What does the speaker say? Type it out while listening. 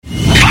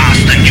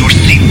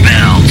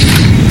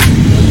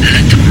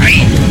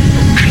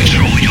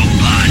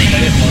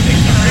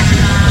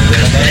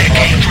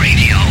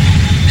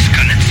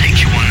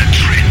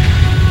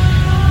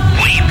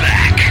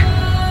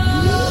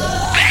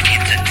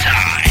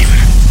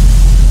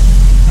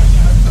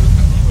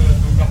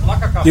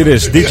Dit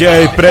is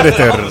DJ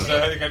Predator.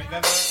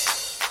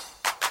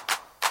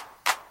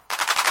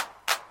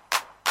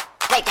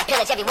 Rape and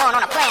pillage everyone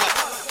on the planet.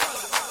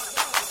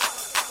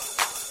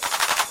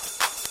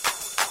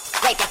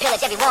 Rape and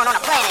pillage everyone on the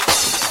planet.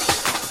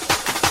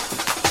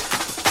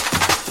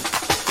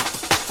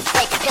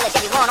 Rape and pillage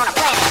everyone on the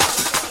planet.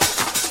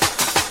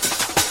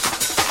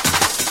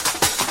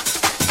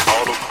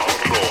 Out of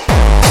control.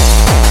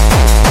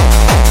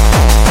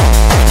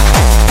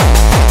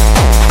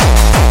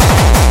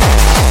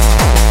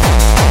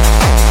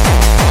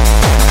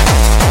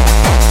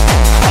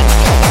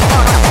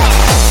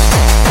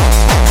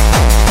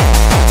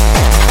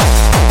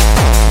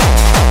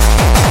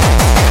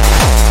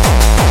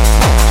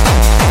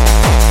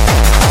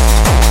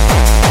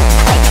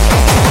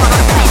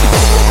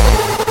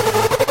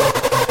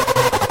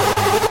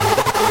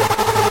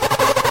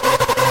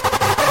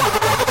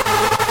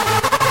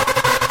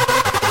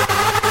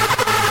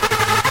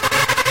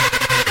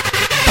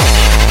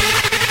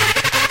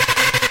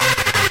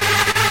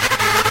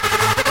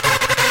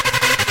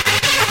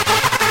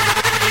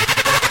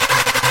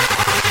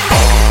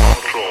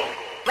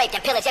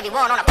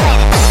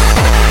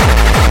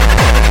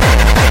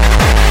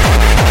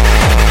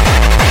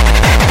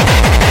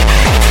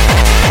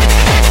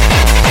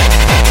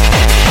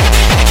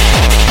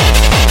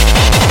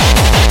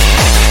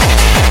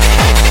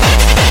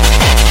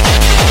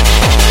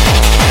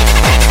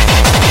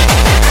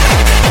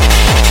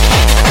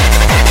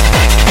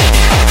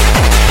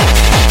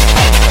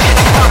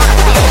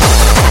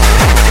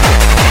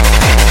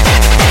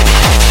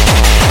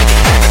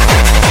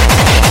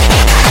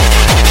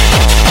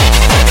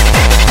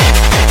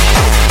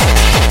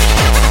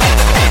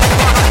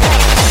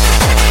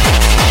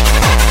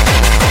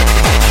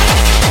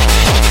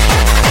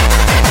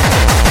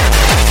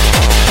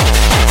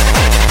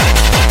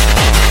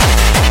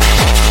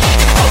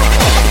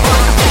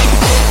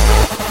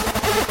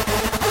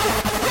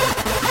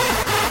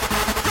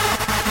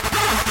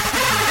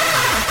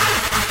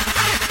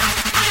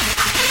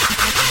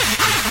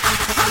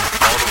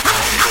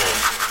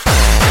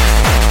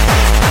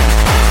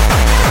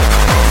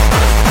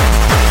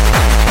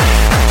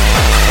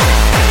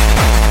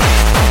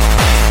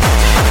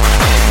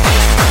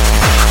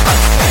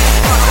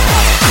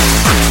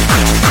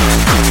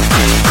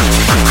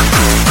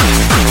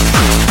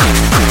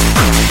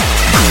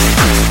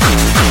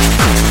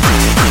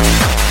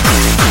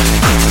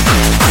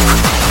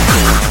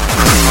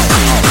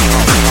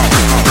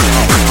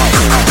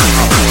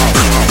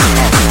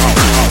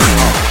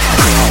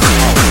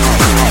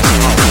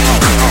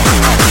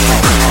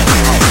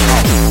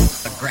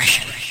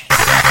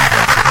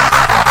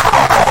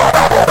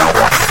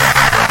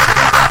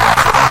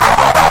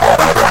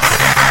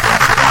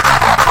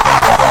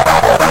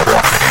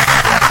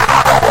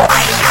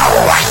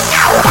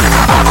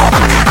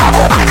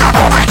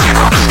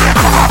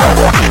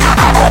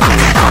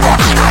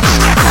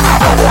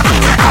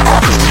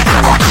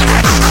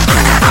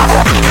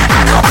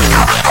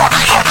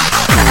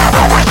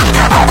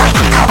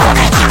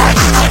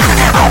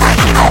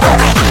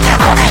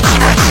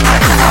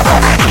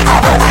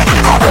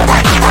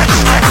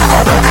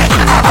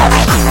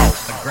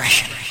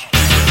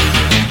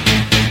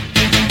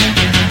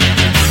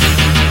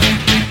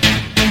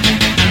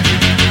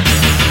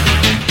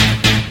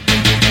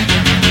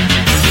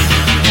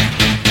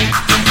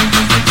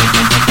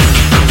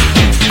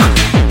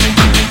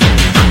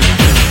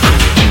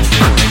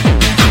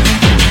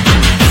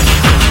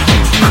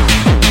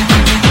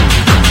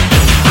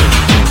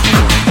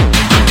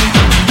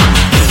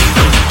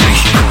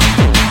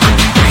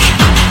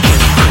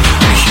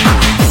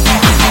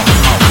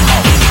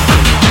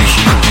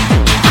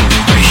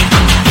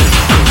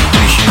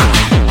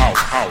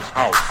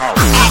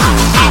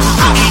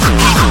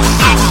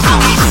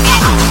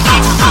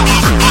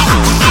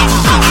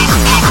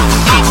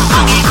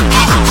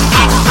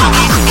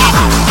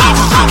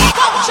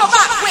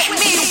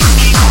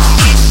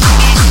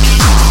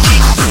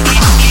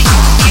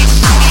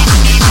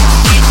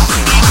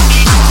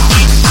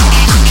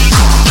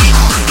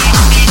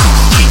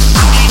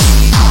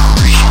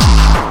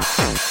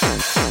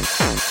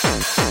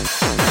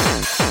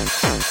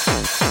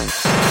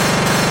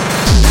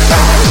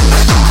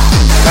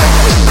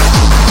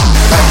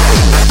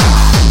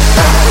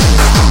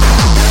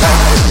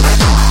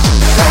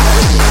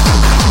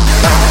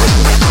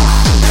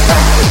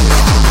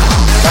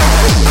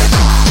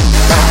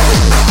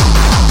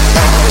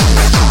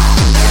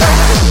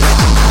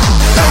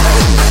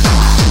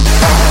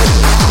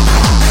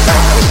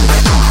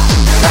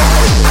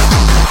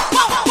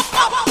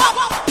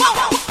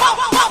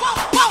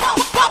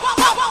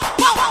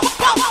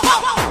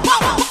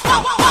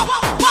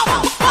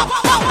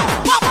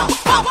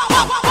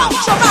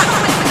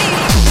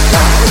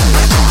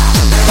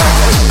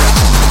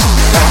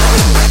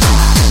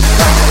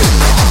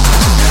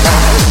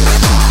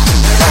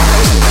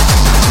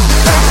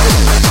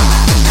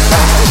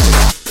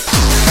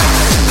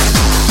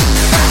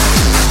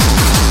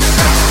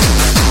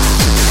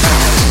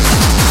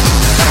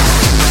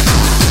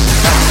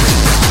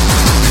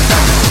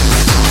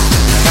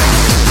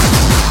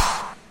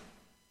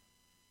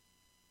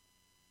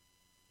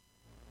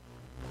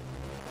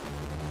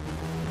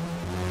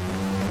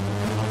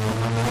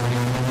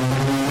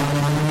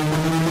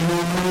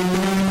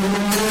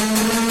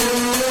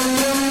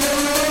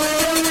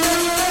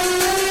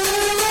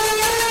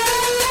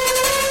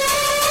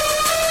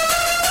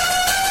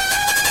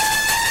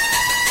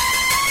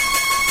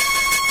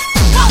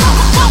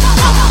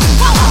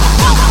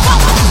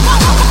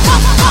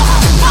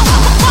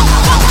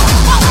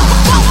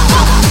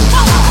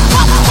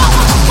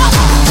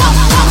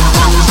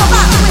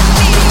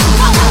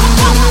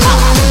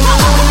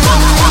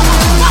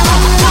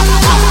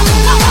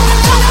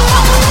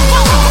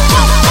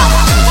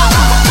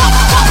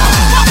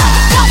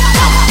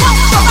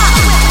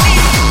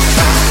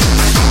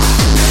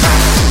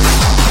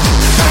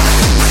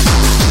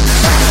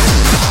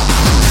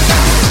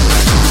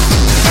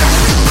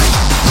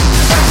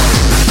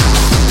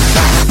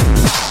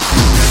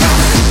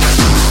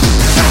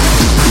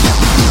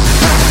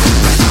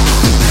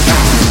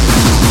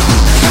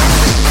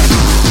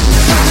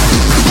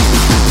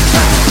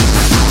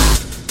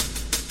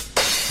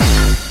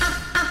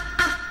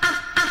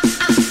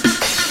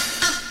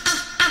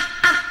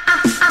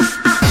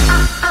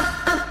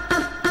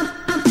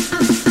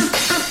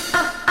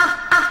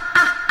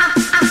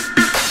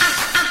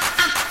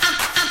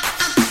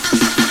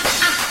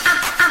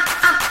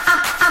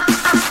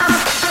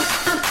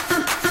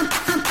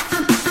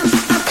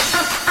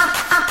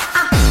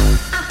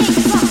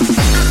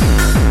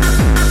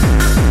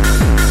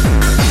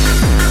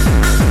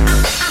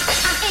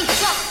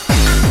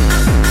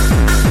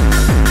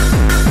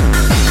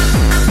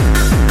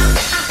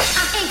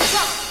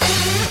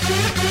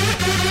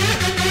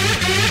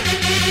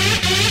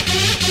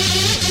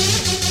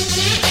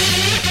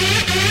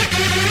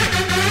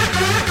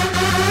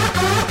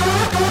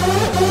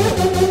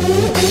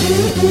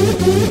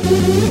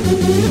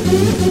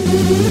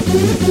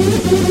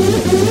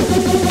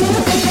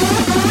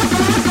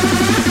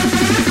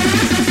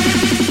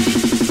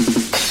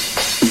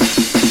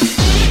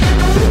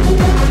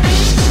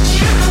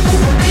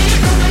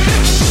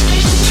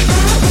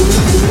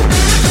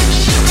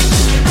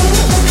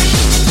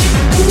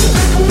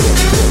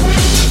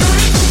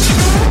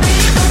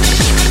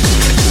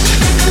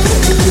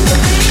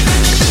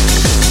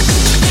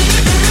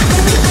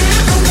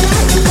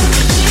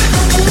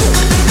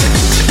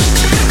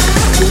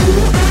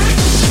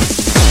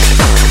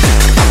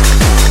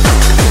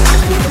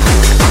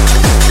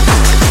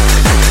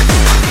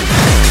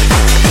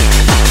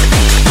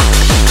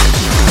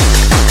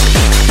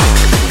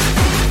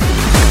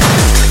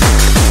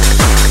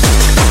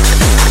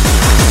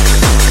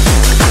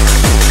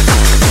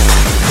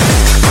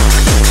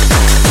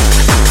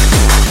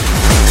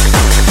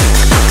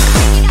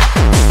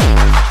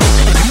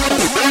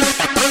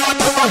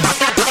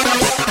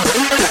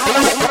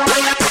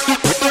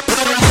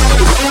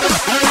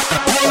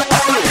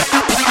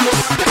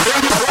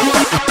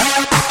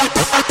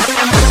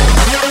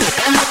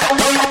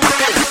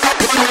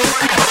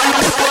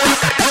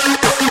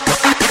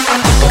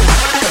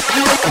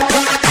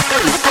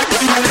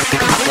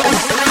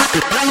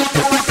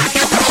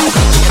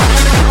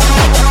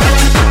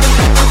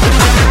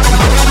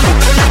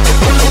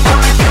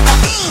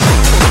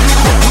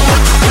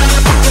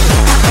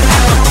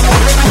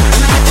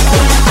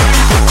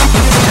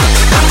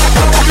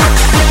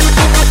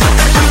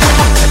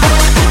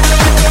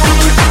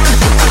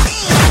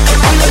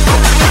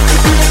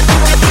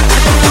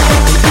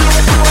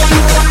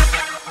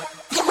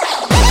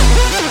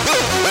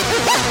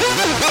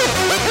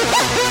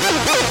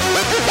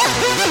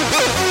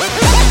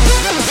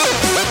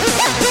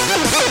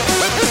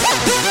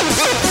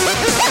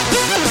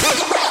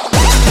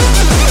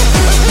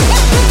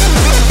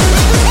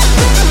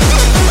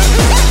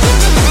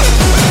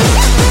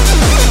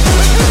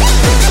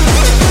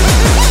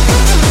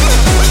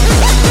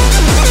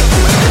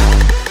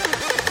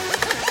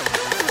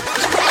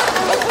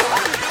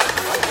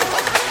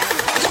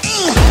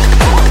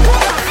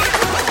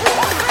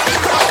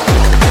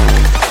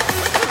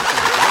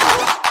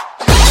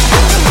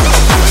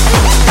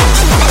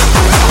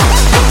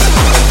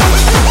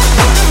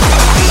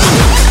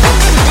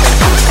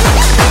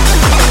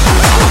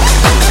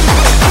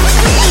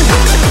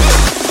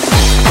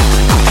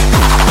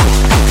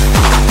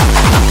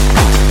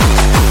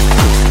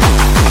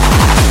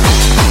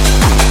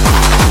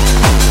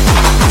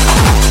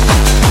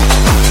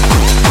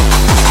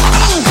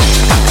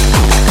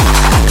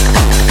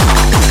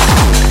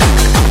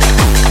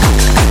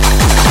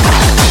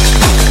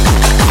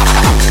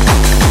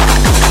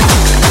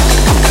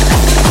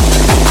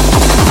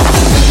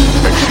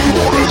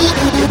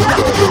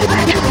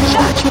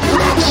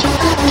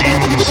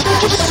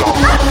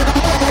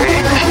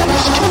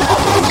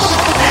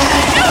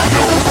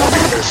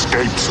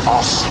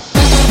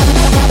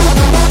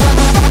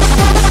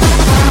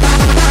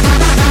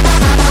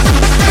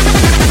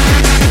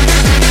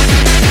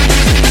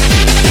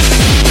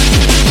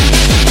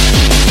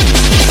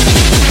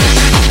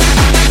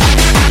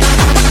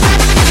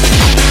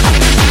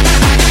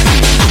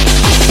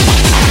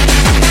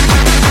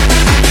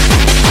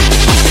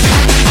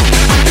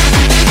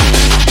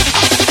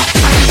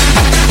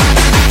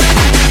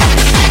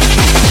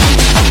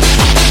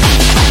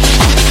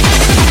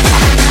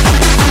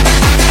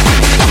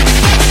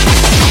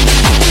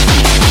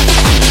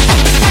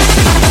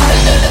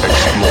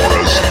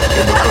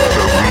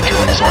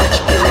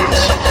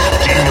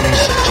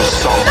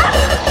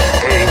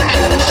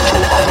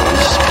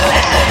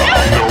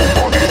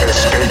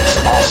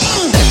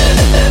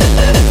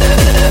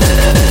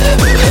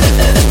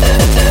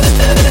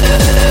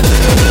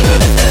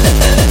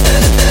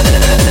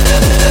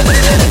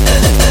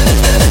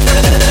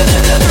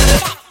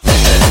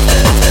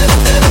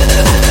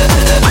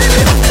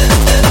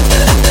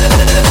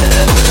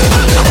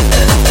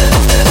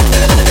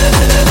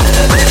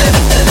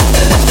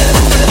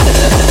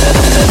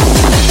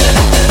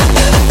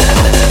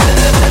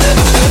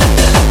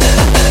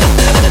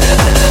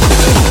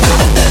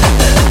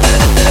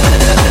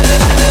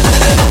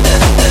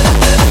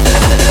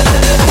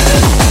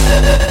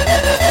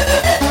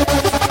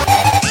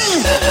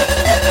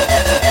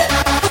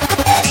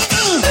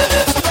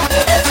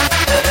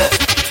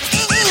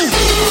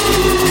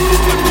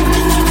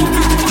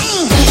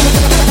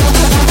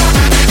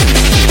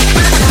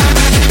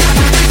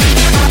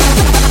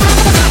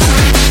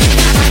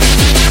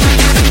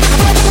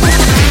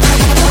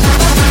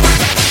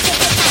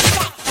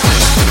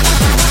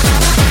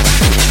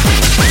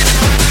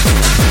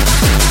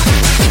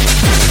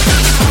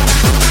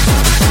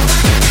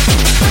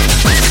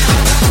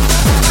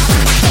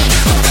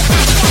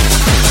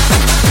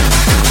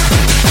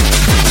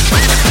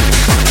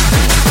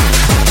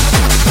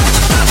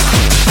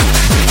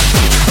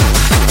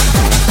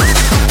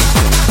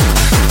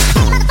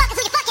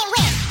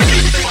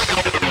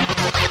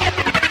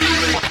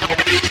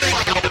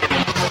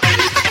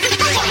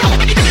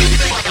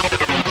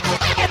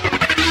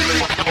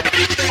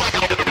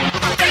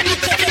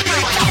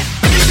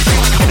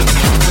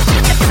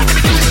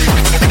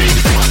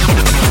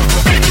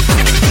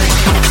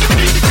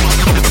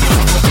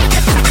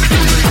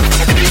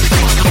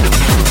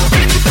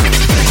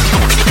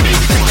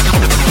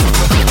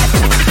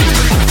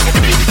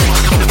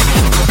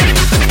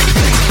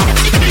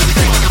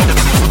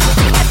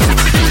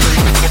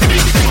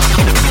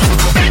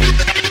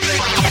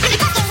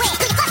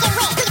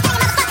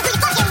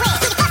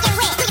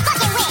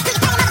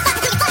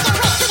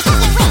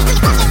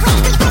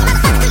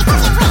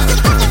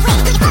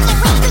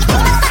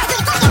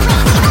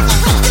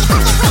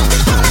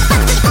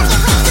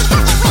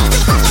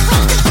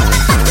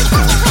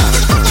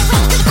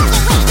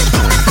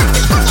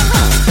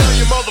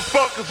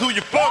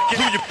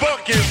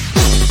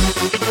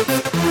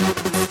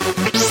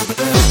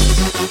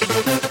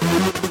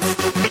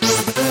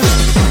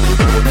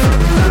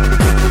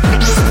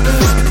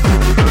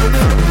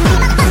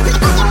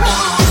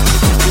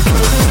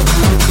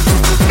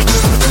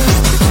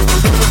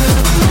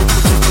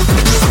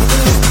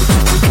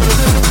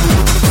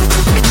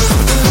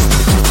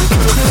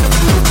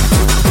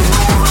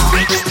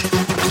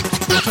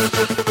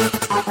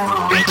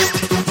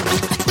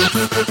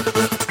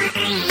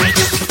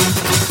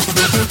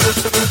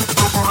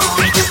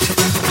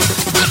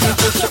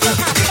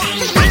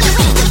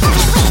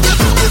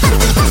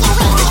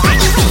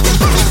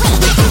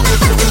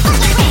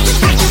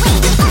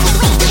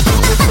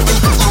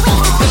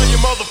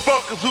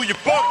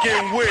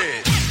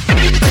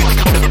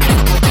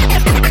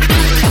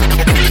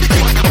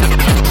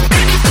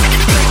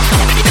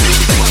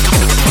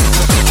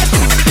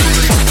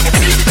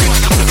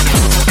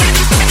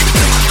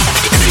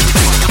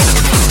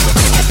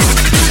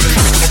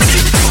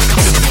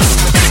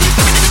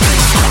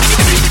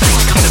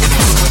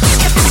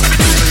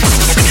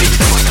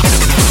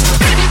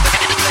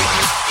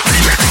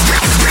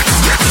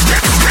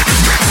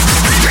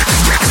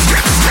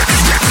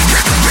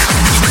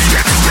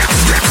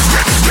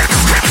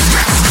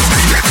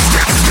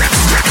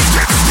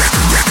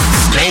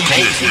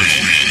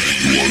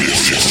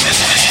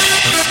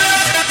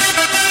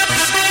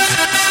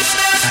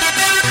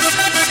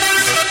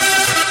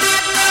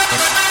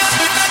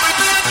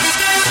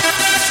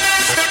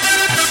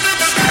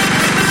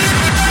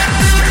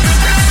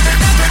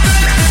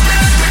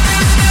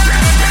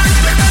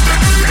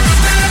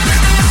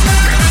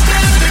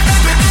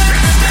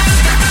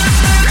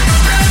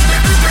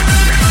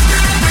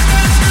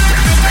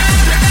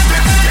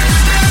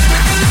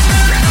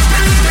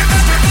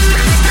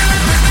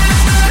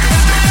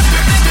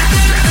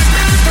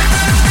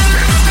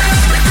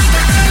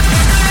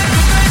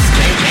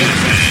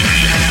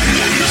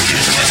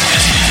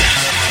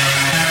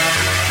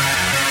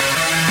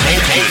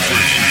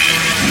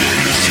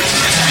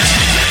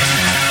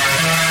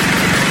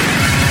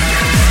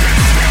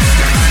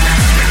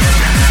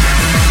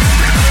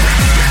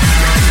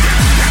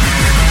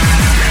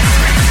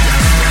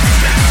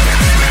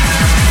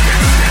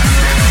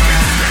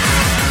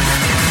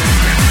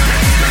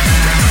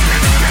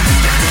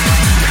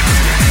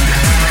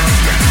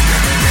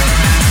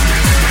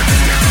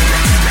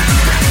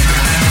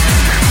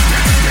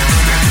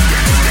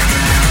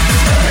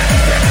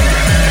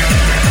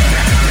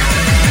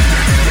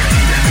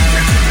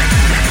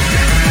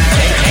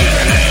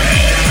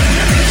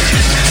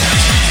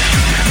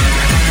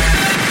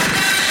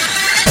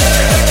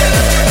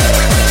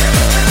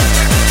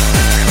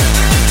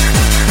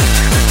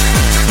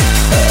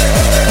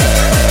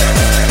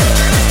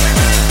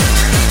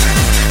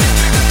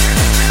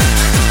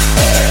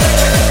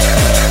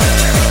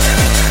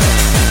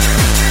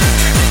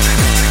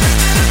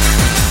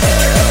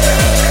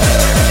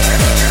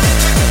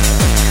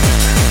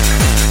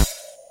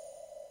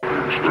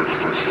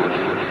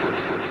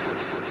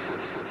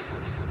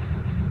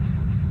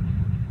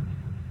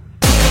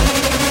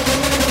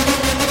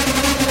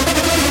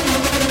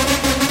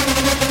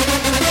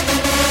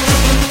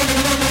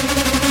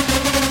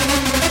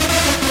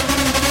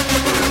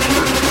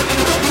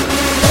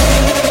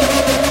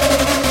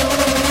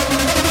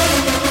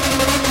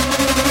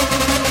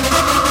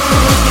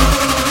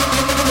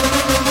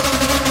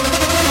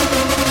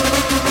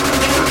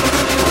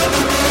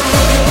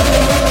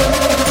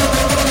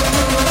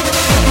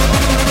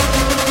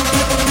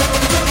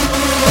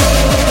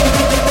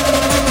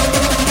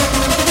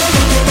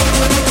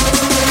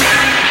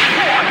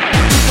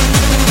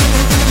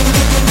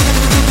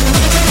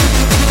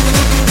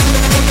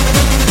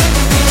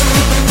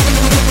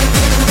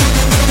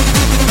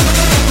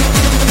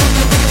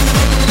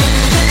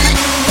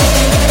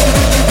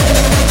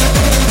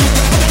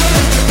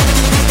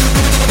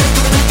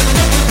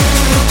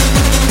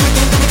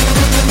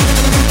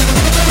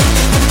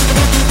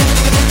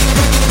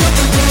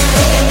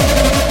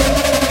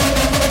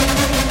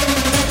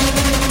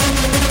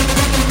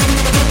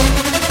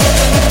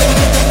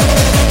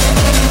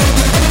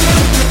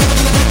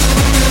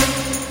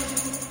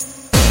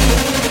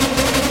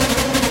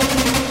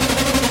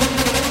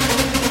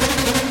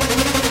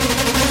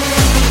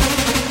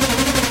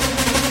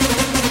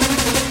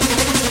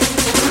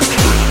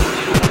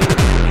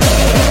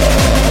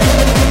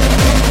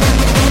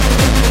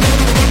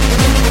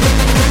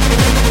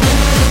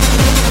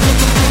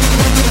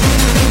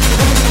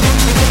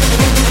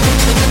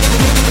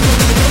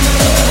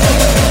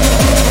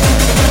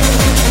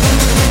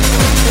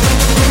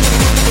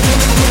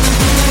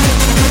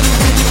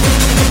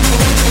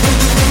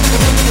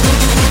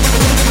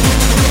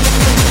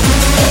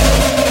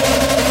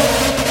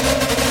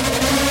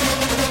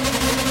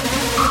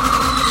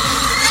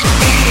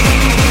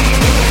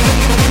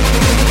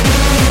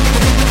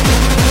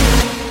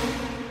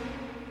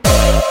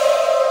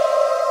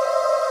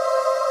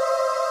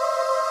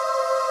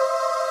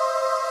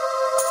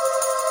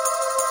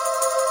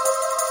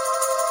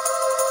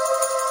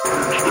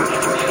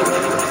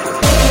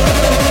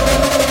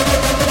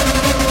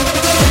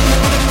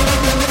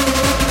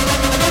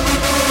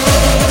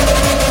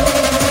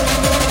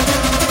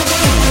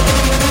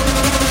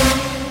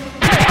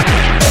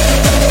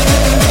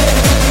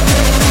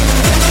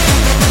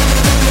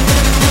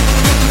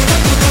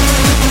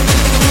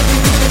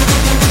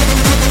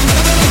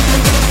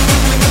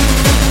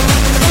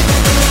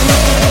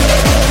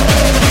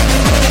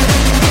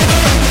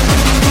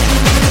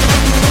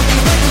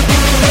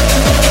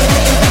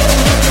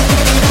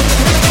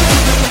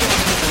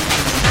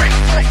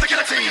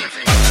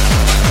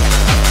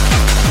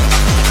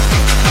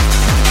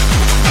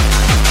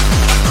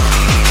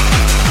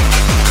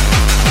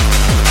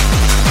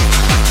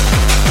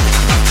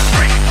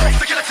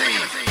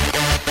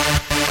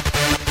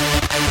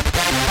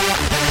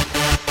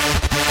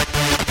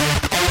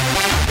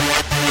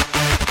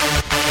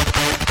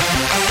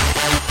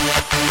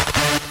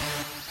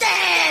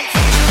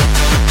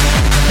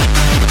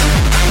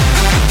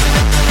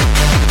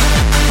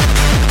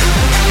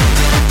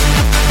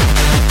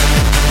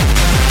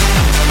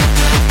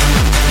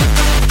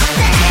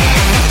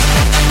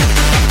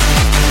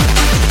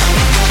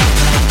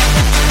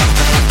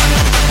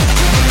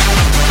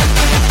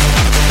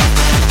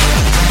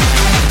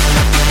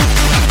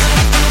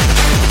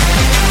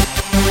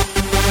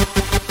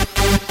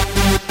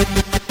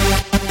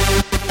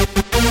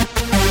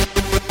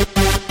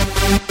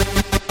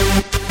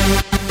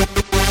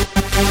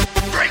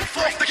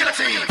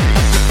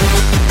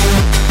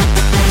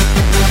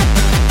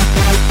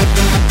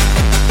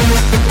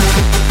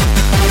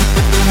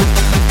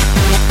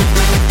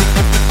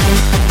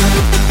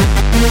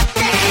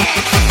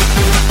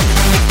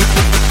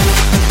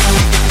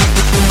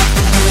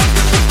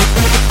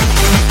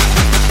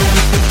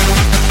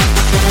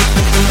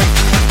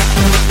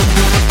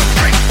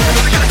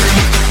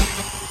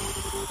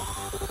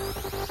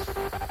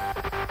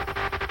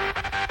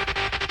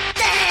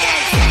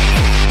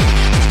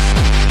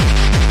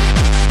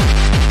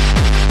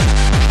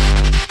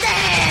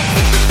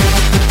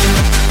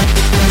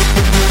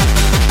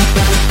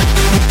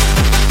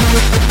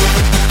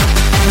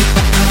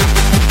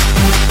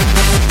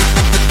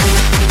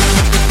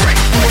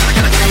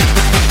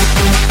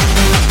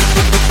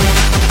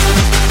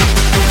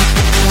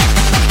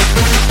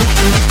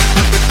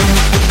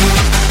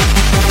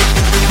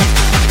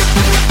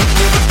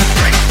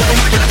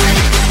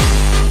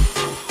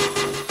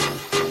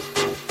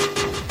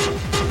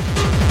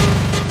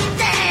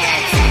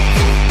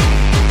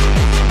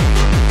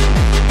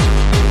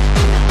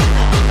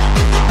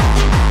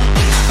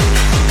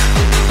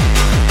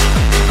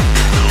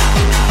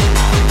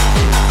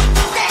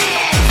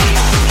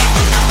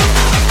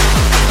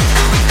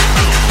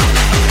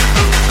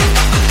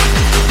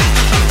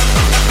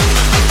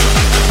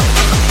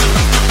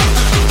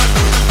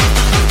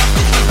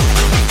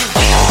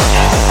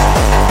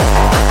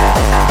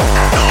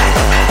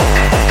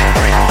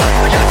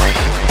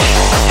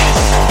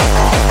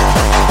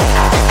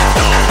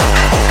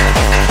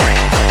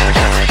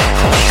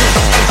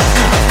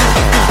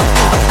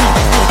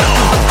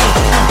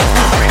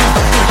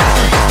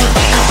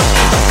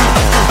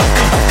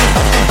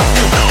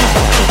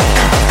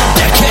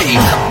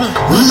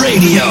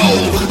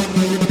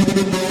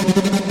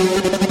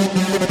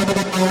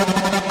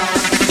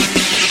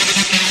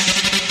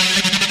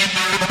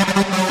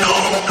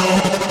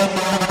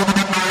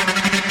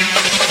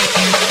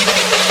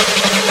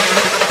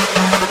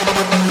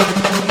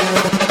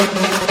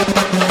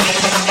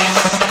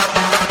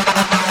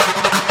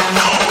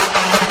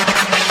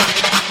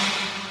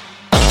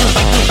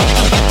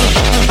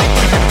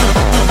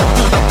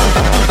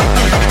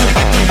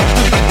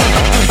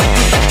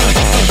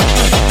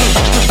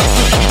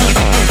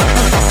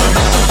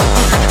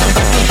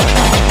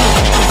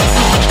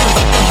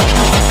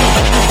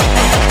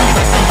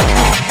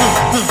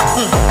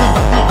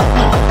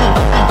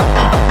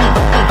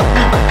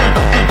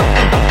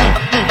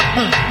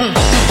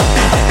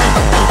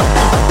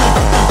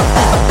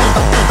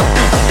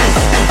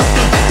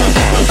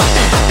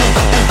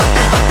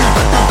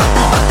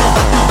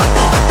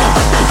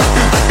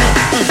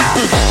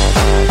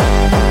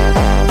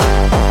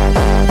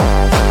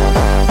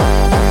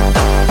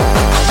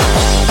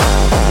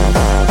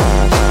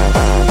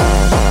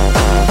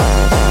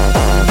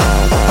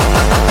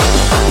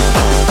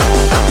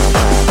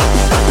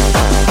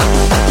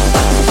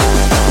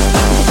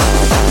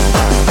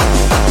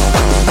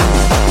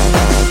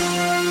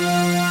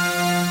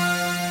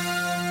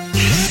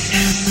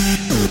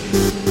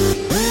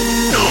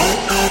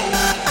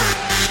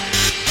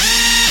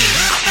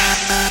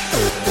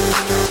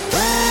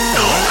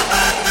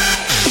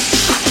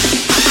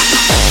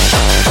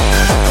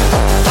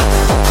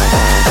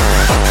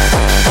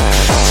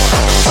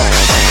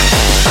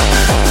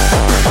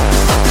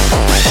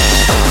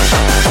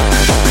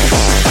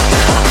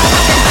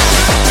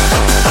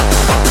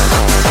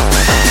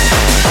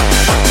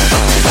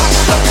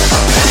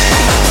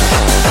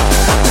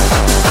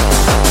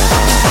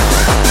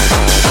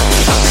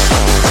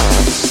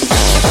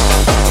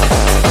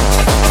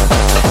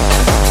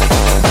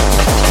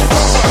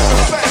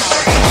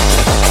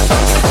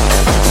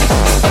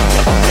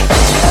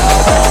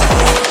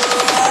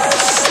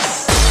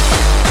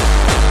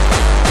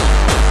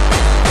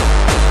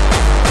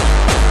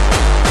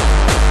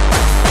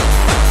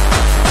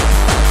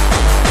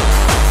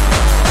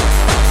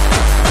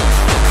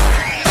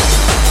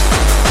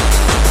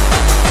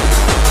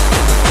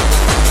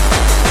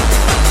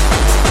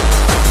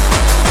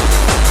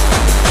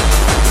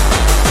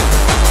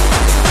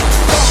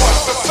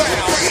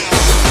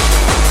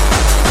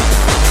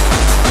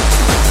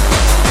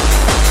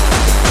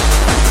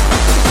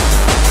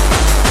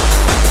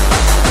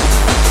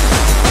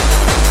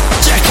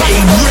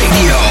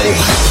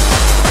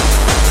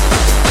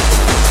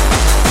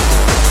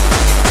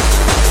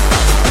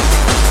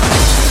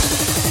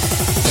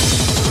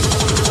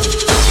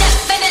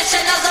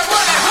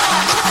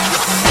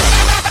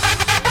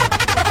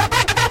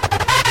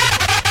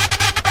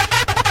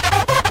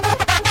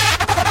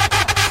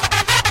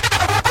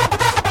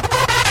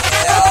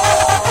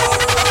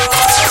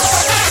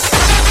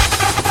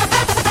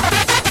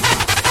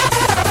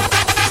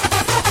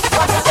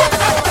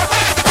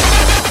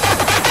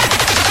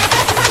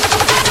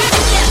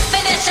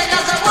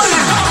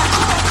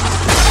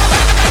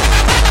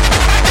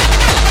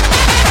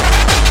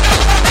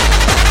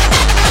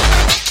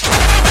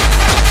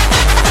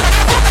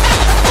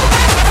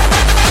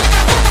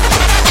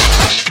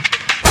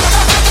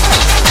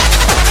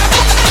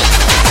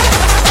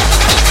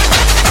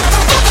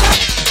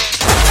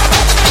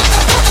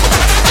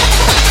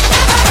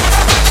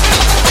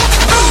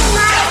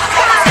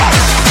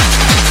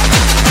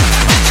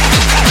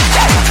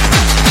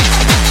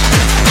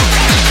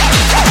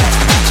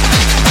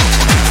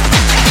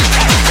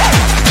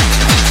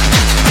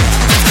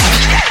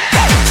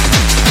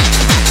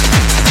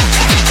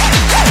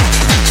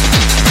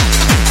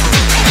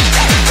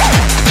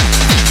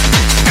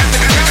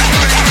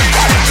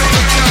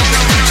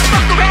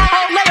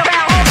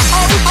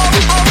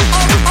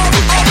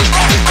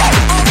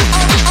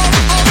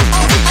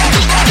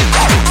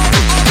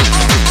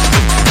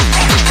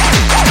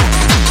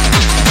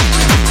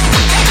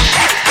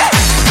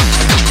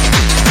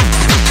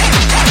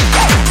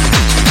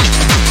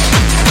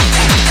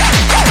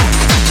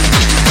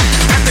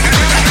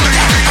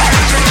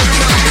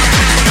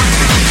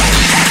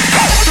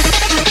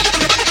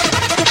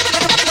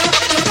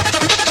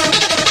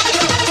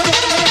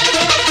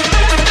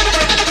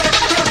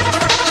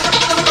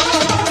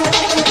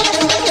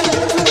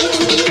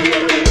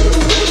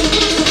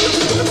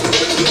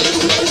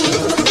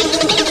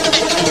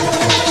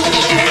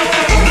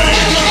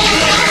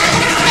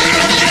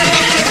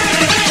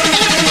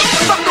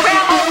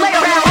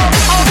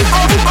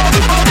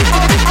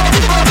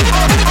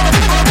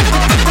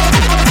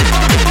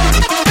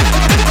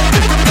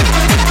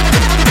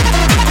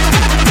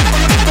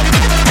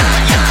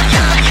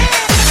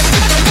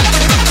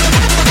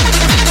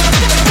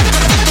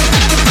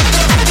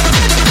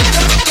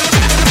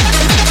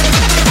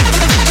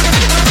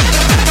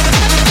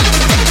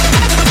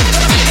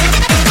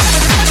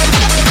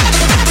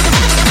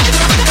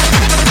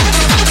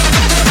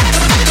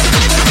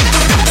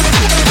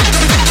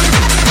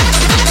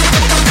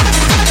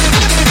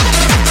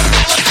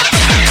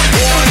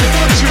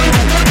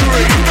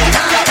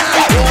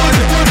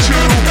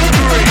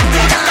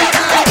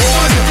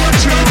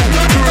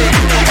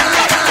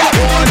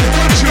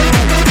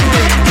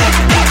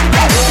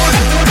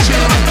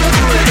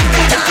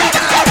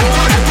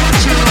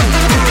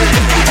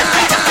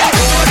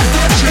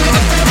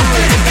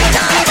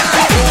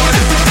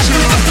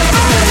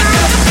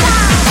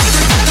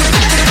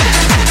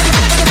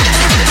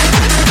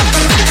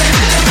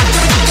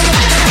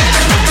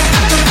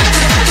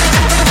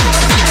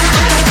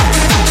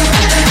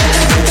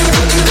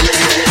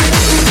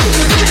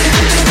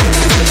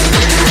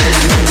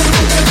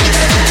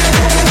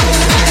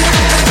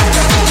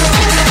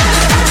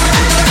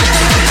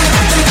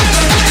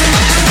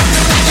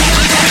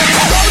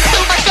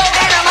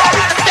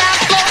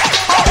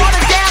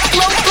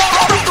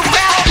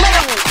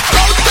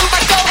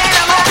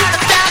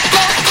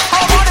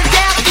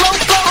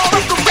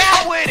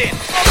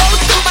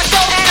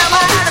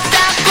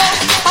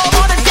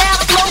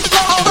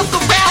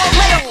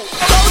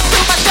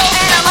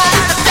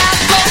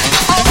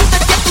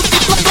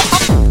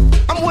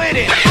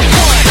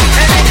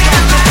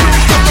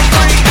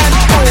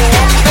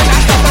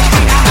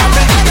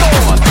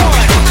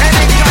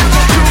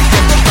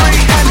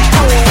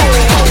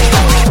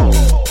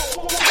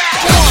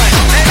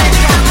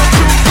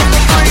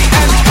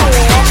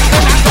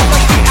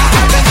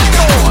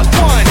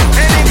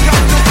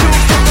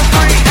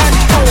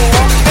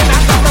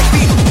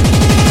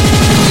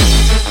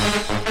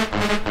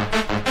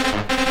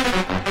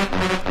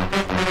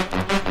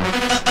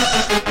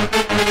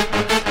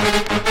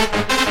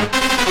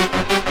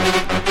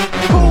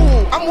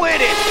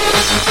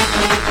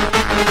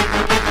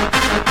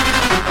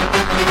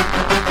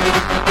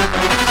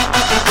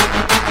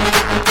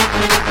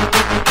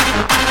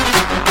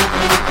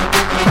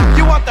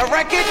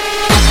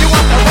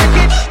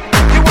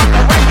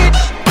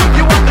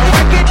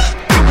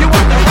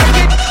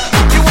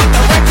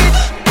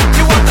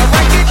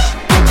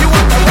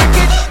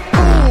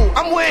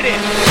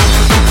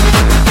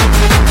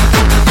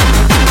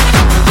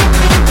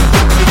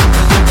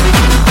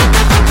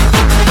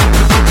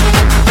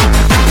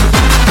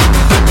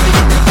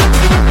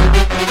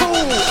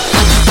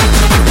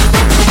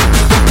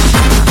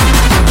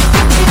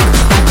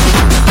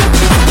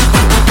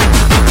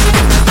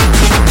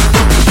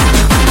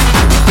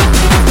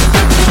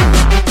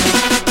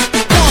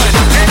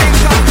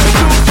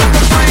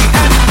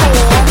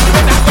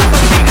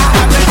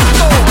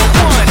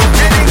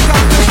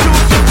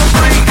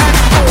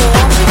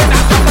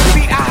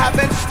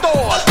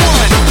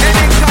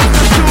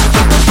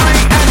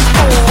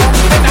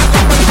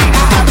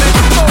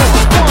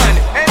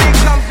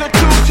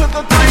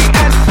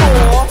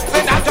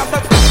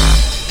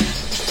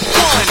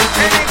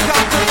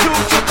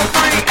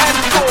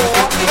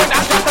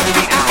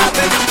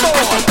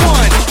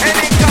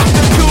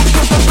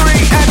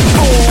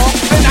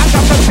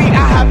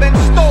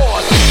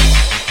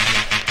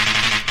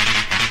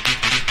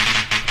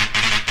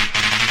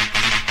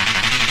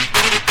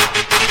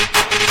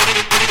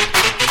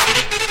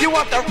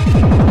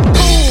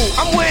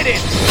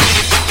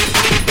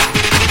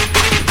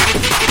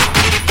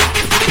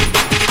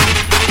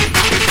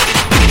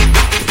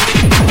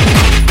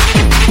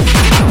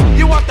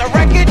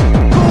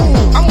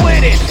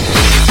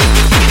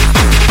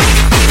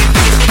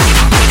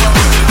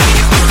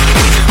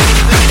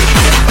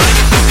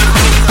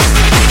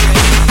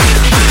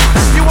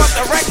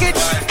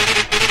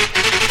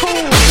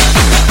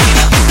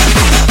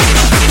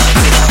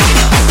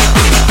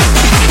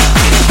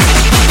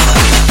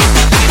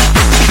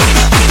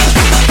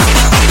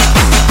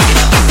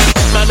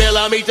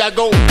 ya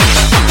go.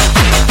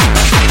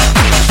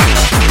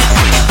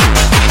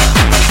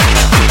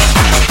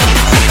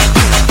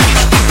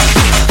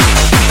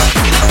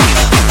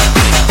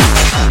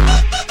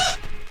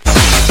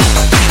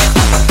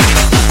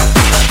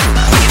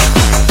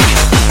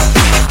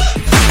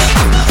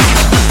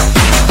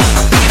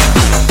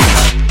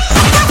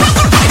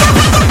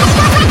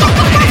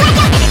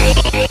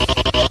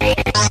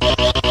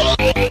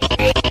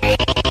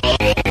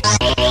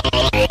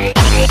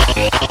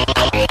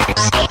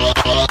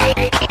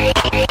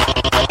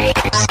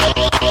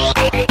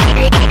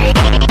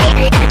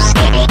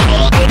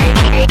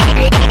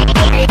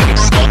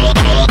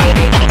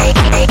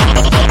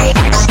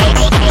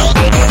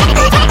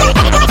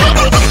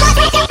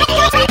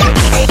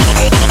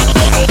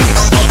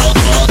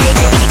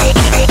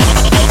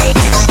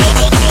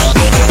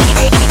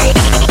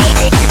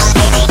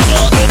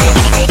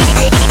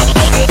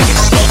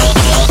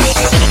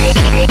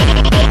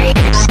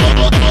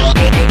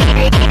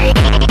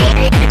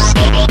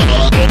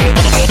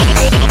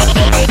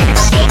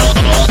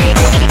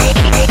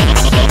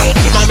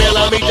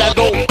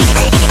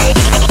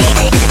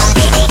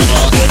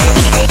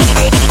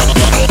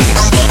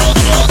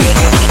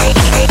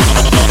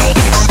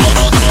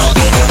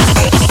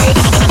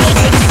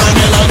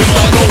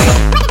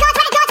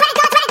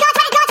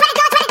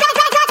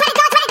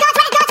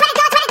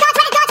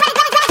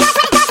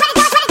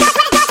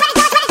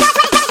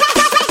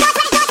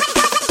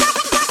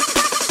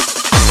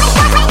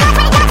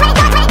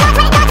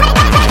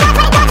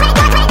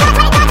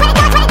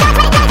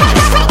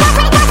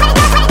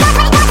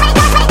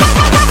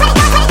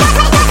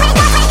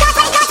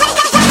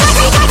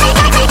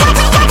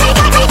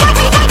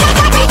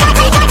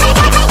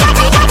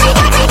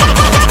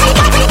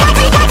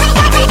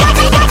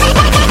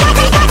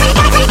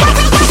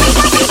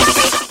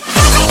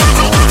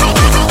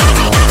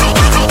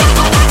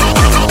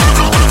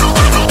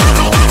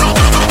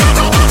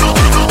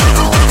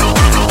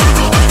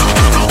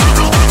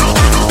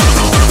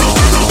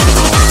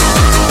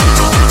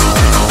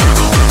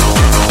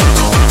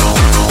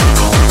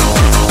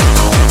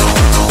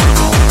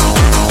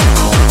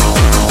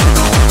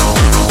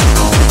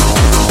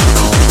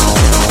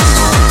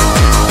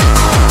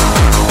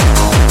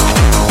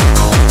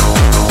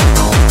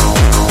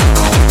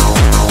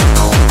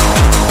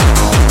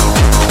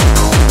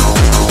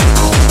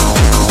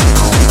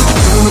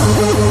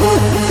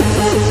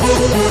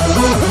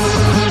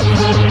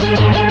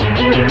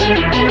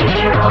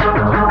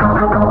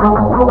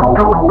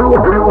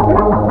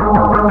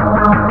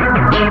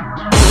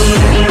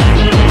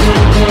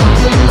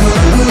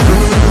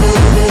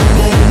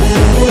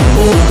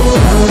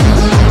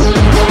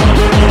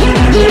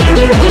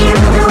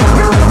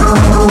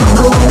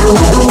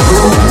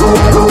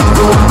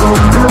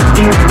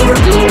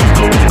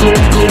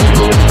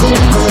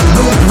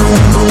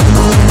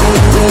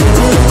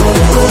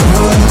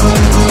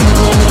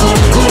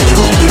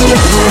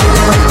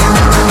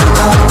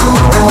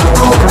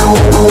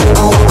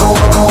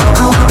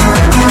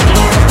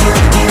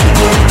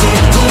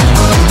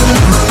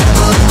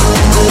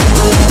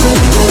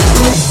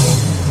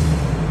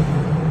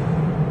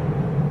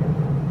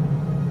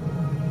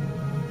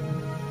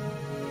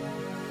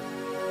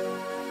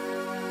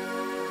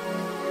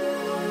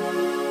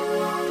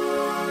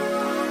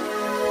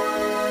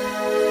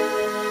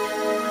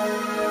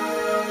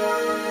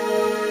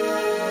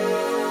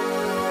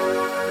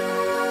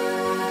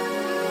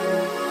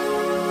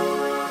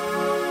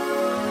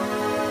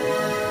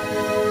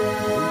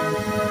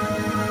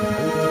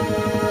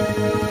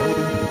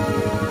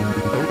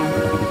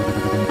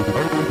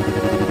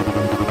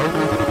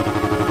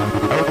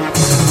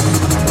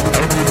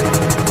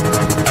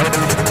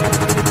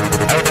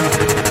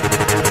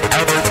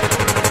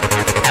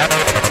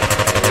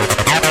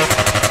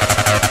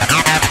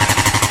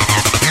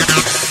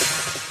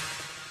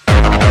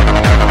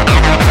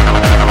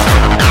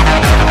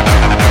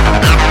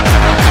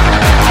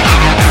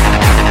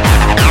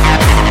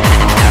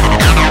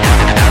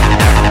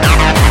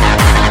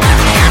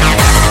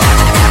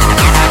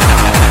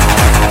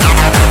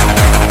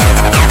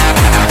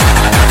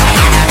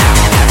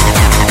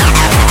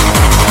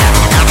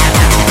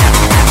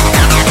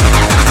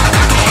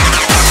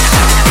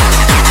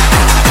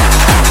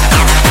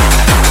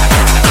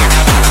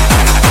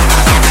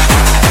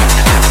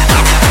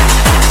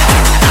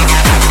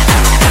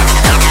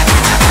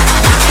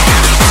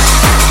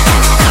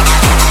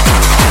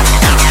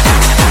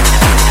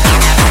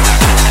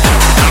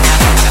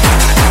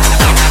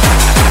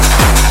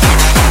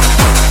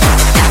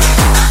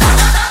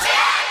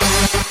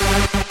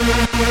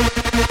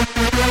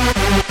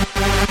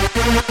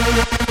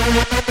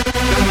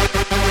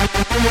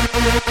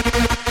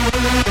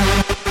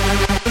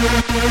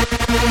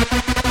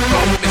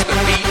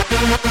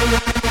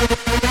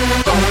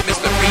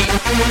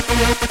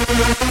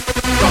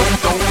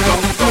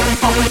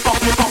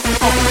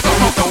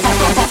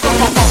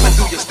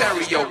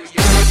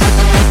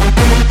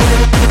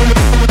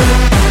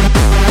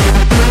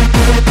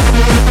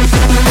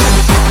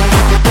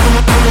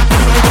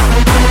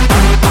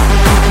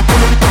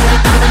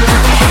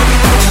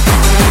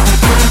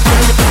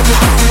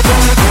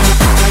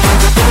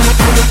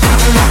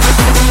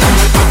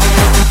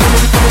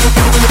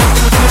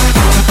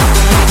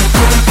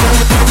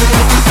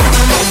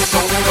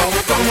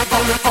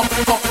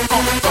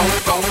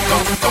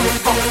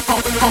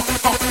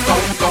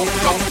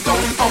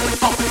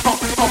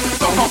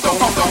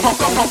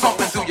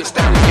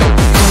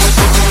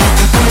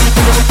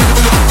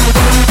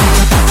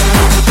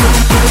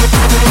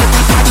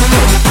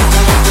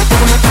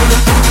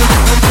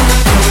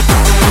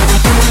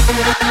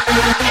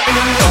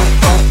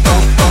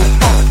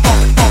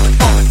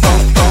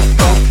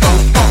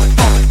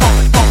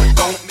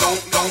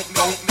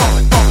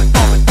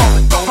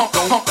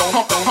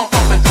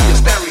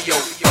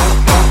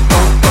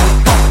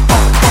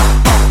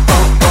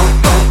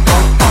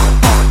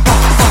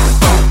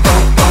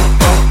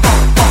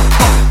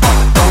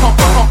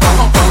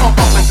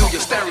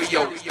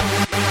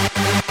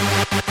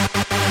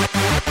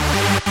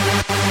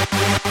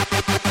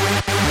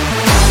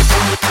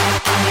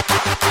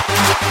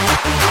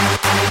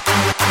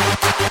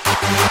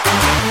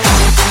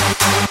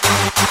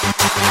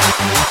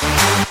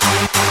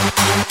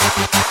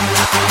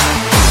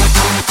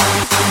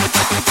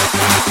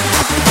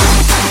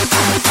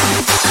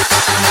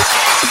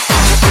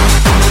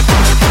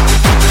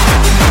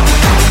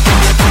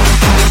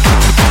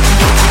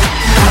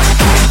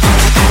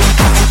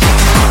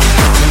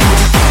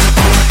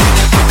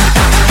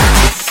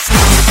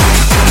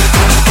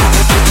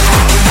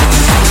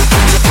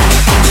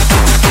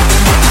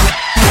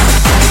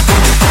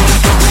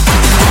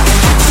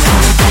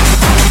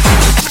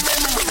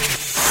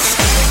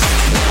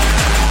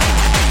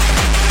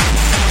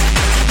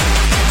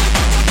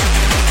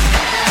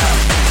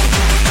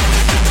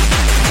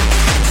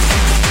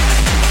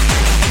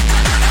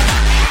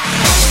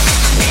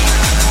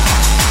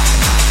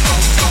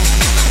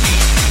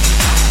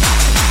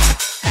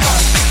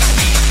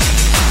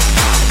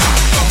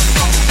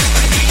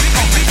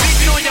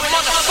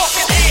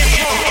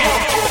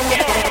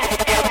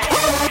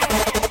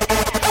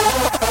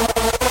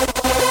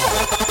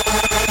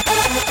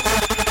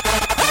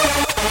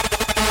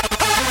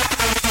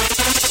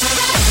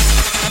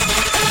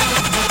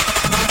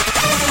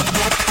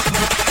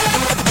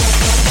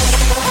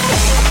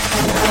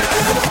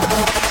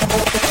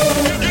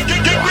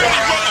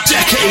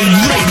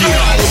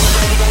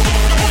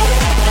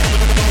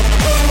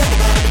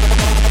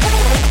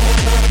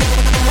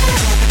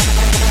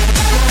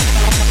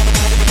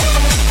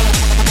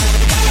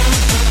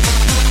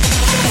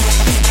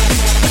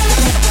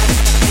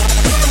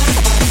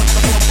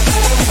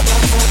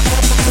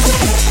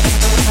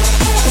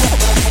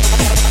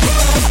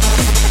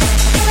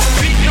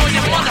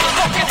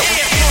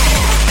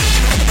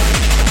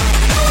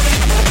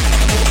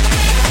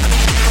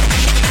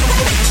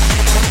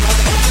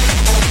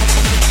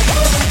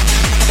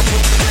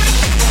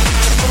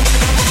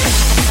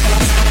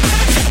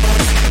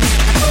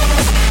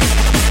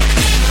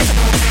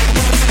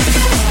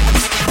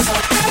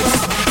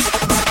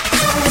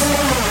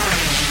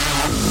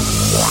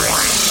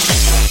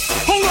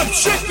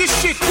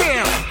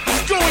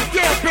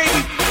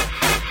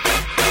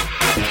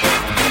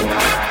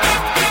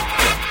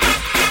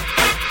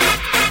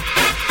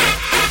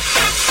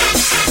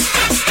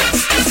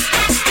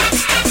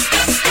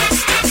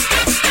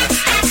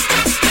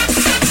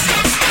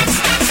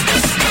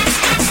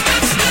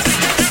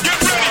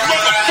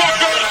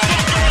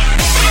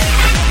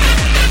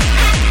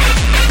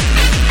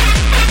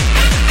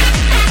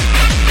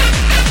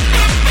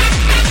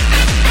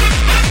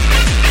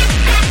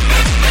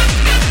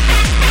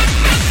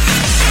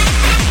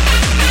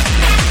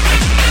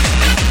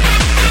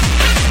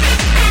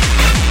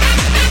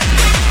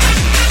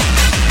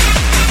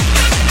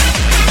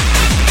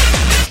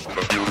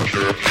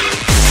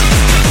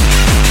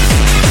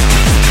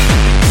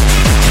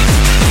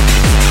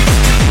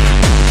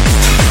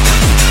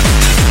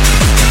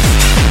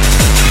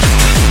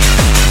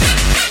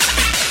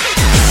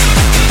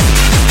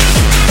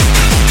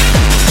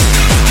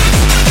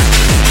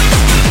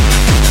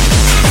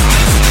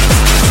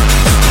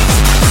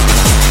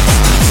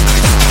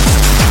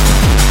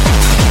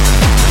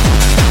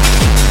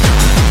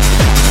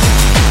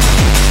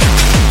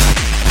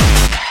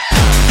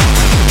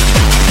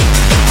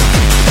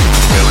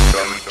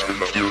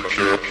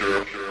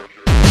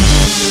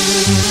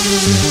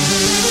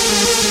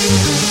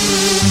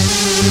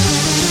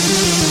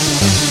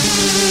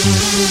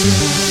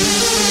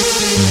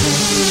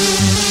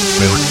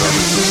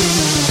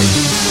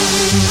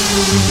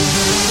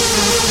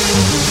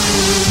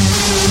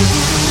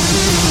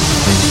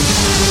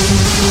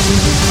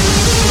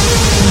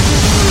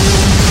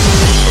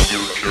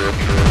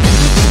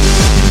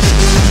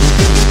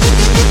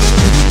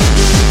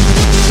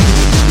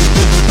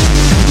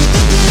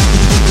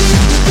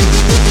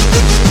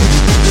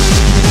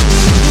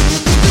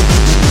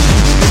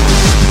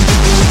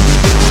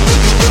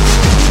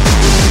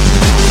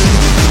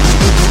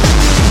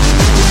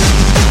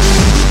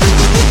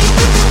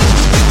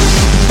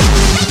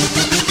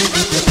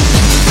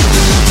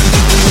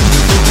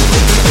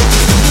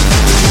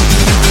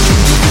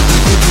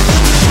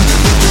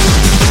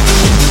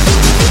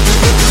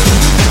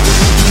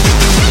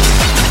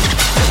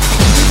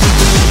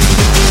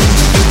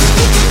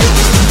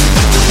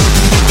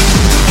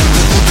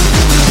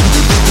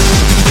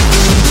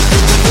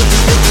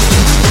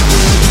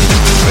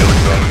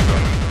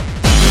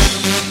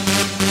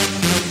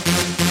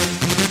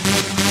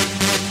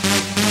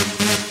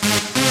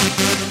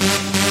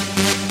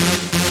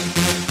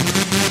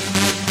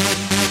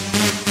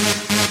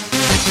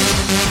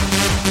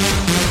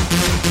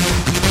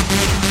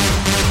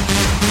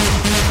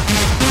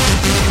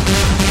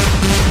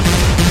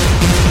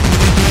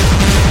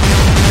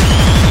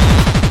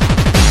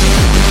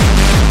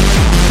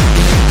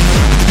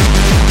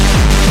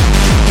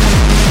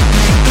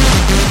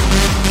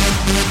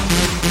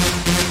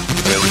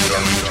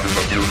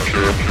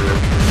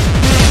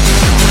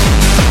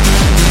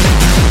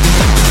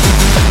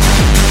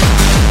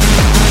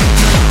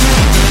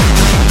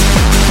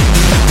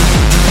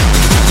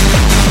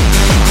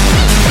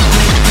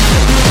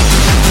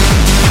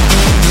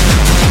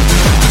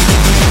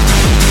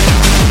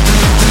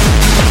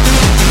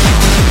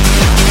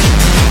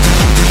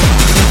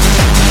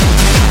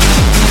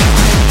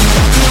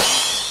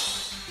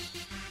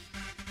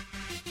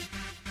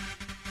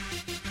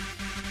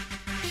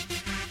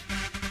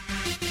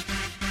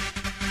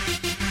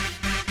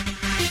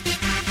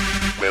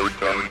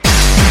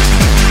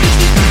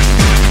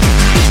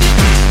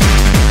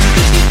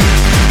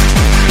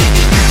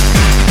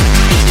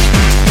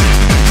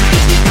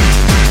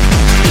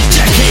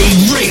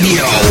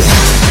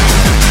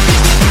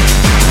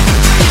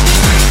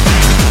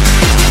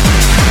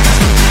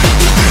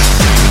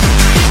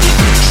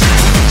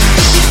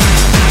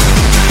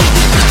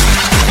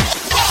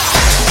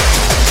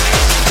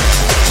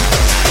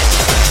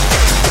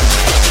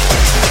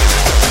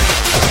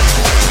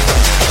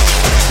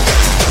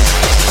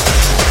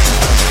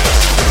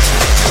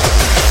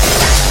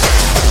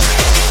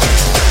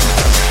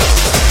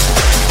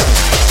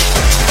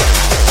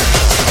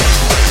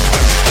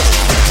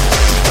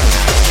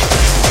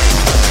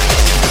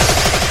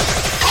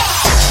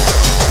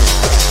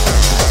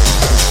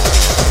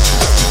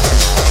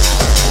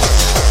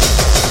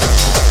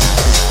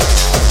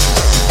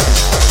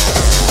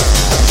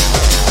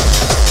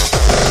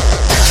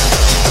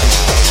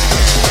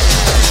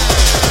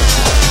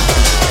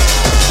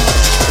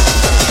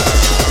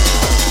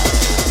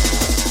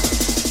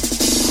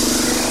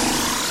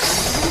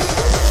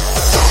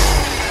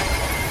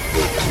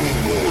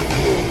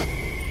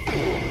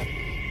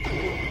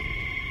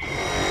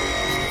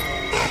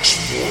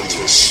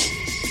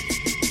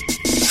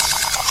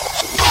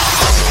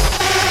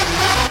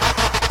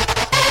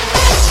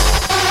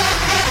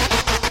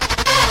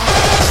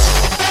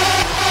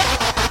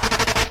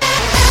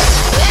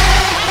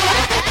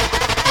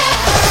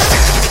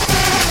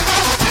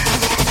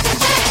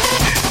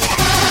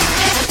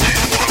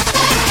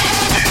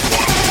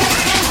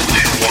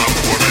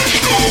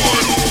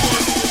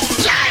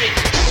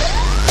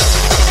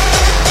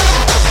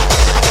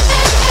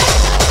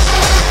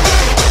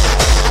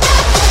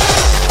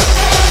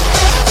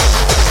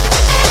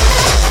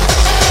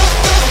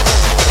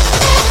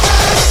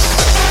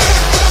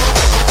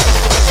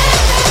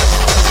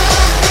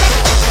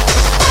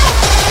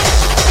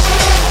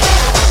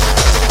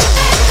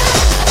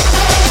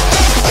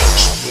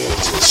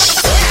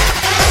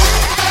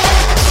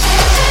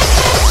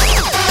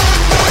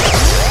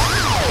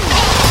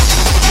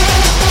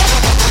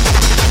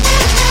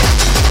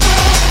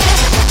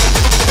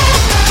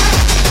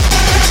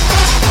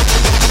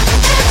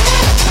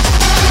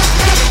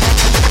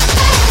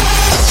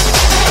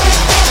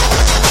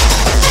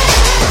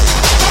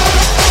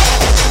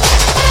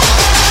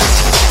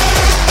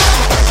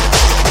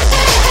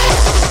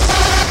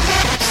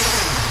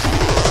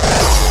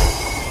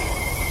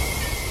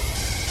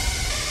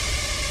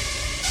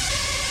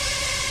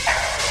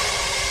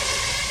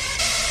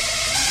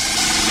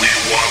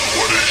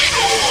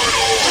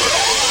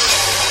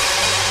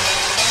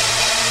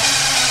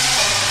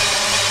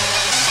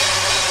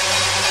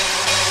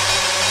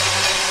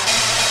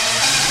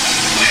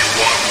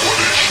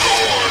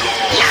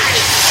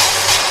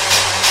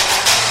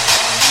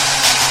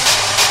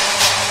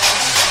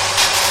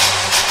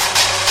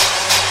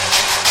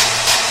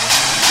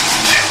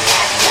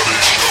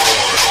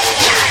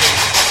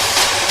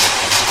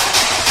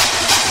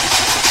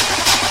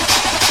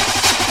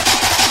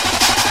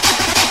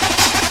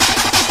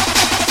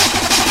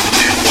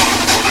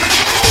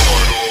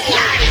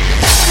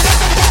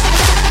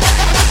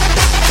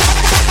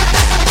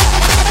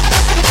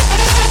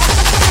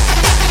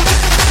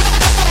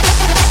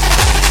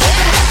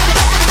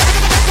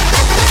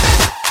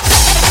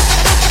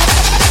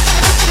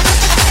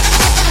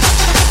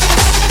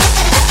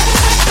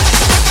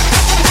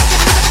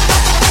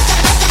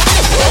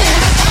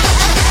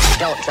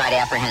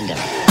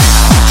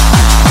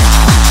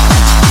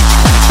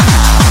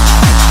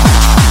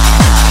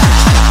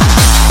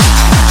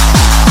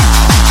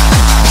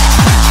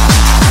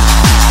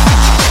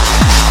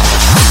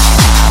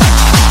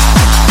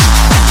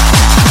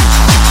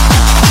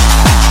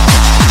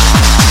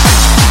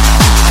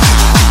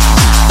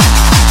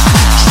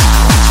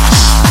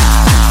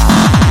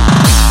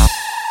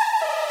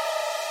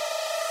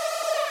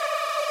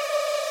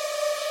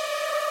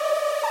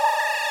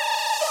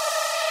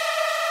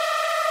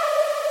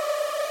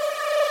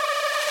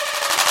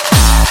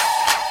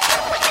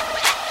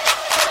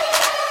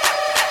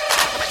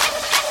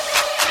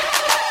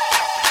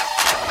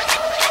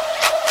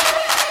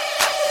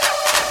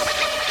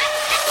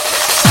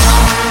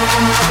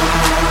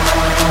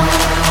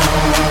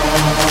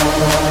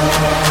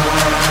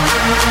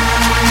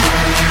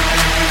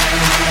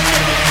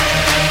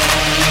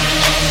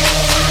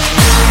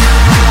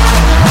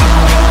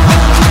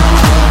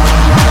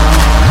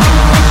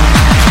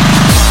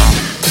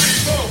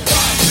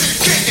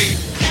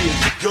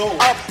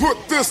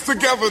 this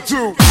together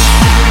too.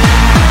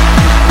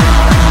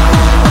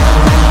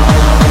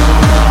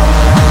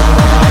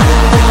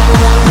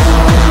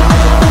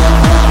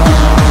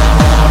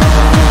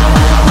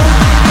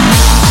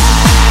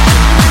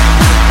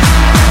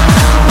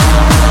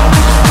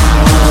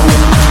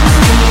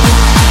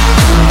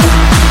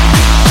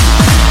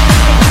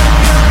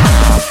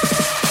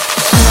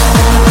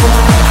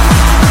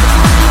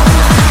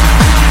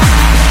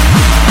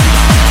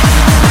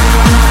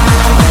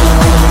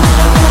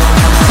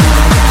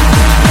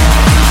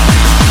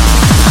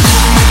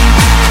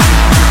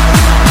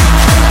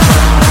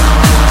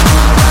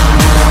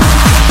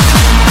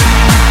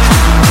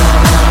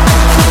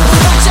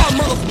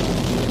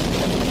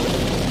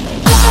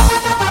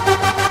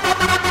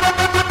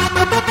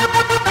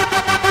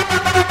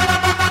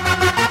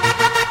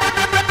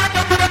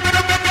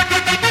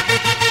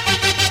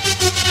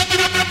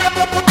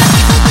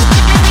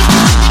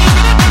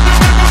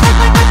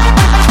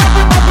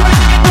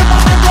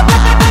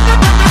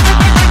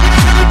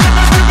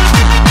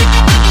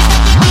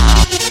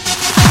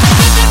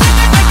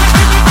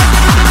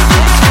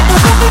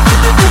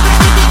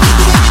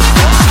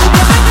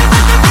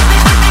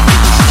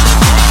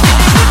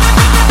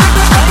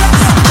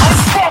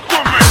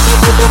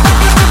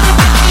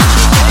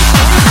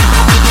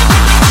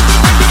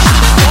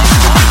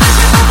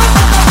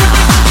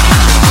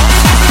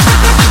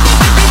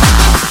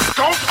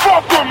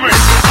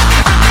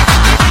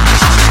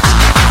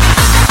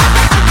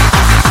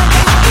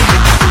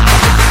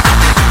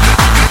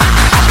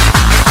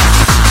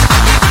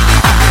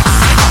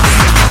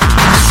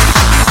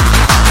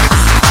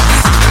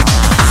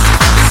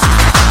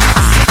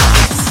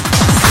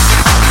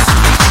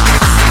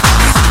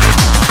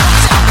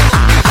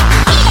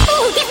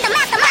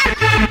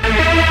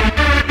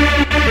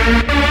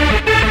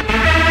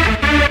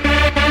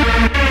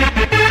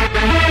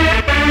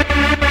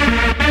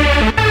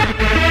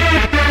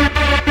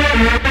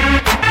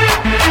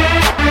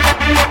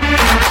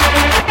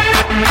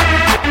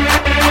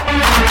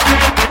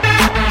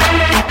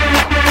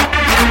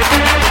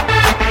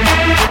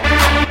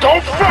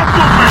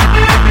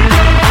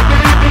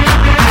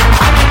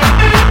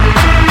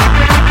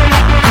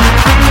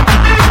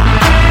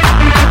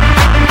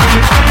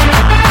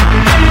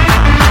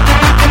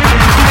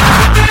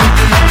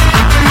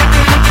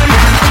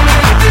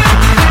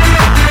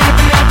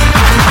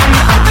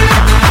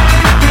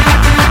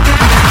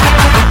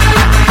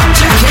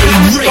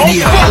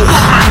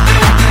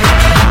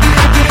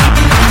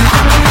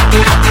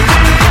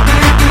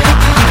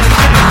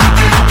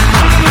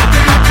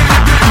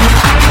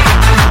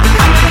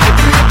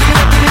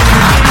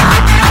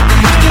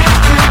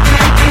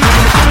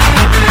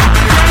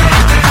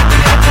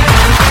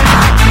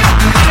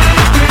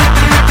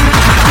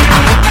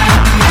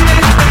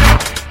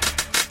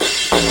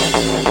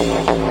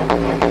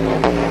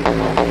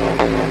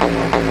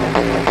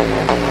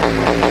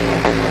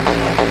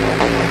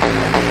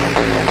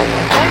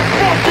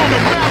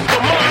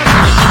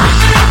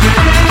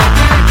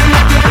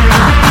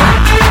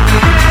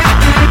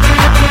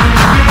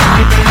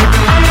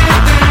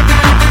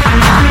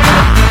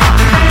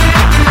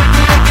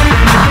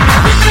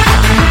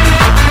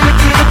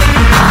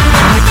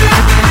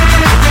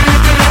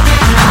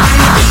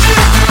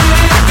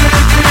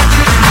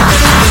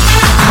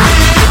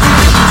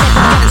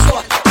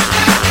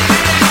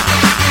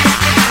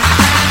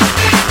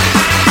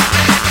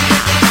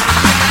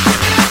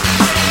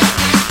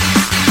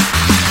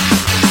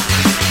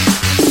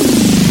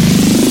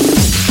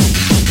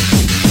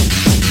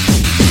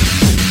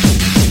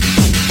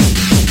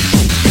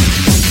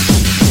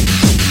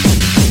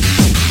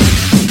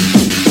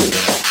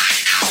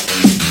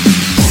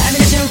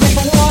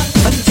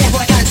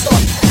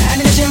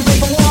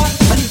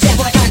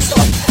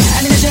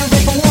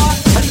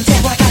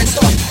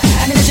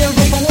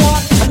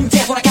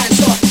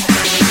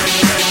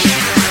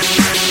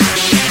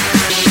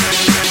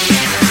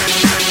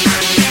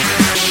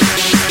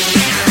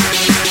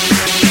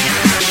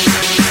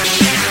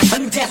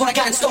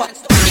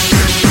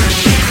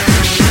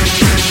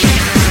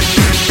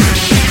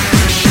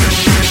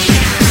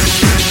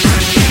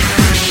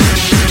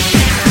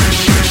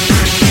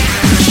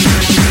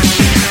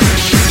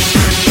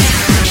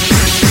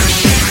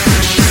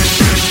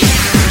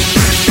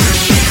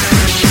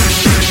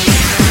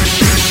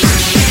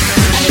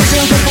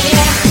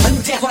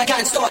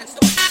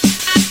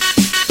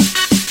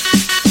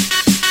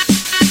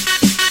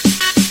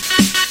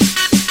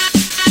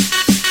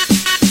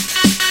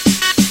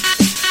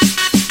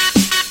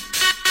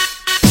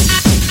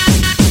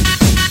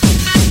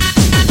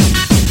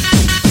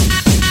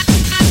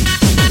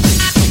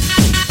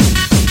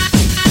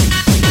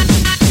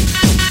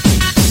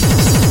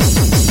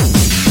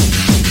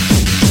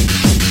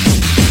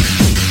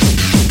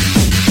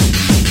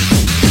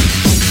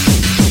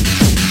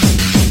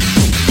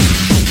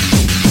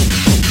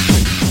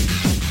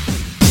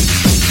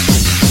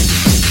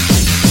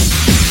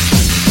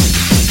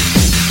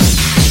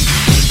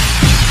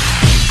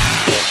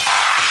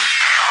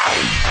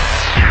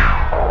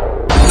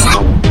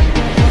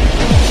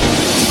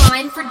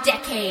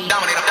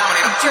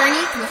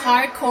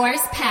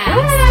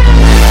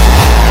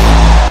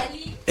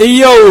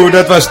 Yo,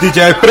 dat was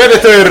DJ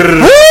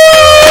Predator.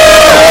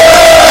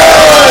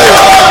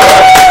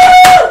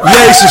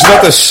 Jezus,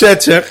 wat een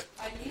set zeg.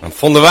 Dat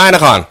vonden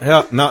weinig aan.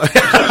 Ja, nou...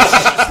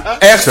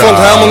 Echt, vond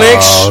helemaal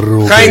niks.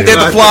 Geen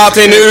 30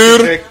 platen in een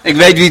uur. Ik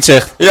weet wie het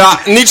zegt. Ja,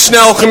 niet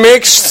snel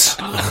gemixt.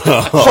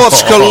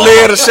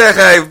 Godskeleren zeg,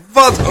 hé.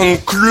 Wat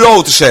een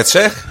klote set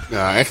zeg.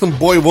 Ja, echt een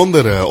boy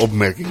wonder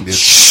opmerking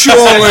dit.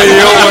 Jongen.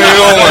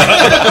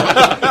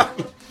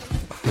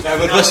 Ja,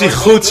 wat was hij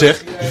goed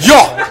zeg.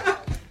 Ja.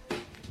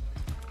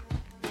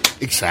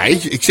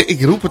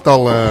 Ik roep het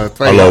al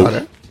 2 Hallo. jaar, hè?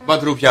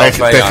 Wat roep jij al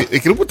 2 jaar?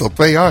 Ik roep het al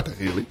 2 jaar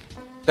tegen jullie.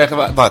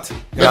 Tegen wat?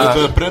 Ja, dat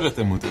we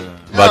Predator moeten...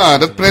 Ja,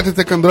 dat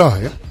Predator kan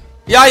draaien.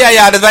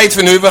 Ja, dat weten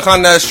we nu. We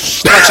gaan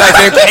straks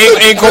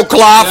even in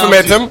conclave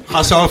met hem.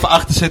 Ga zo even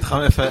achter zitten, gaan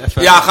we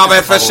even... Ja, gaan we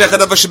even zeggen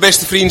dat we zijn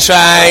beste vriend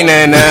zijn.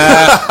 En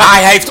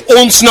hij heeft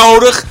ons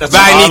nodig,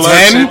 wij niet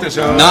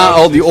hem. Na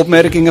al die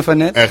opmerkingen van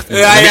net. Echt.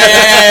 Ja.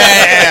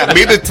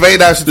 Midden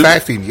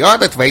 2015. Ja,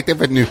 dat weten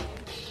we nu.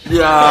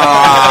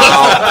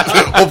 Ja.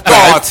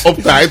 Op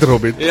tijd,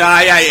 Robin. Ja,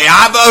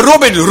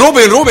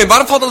 Robin.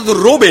 Waarom valt dat door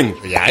Robin?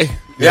 Jij?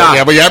 Ja.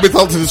 Ja, maar jij bent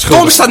altijd de schuld.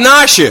 Tom staat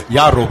naast je.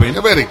 Ja, Robin.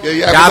 Dat weet ik. Jij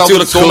bent Ja, altijd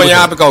natuurlijk de Tom, maar schuldige.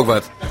 ja, heb ik ook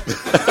wat.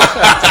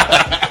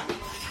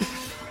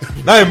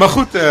 Nee, maar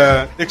goed,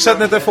 ik zat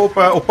net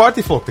even op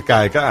Partyvlog te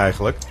kijken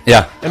eigenlijk.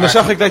 Ja. En dan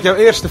zag ik dat jouw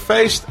eerste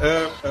feest...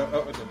 dat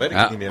weet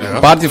ik niet meer. hè.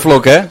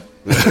 Partyvlog, hè?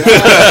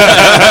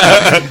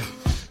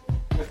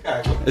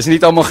 Is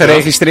niet allemaal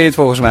geregistreerd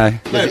volgens mij.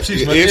 Nee,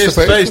 precies, maar Je het eerste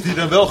eerste feest? feest die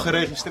dan wel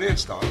geregistreerd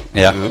staat.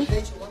 Ja.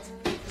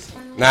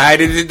 Nee,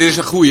 dit is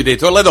een goeie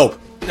dit hoor, let op.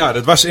 Ja,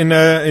 dat was in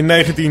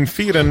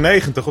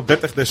 1994 op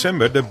 30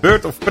 december, de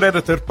Birth of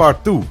Predator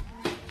Part 2.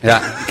 Ja,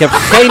 ik heb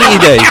geen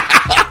idee.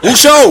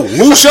 Hoezo?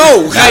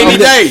 Geen Ja,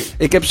 idee.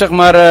 Ik heb zeg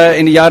maar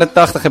in de jaren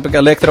 80 heb ik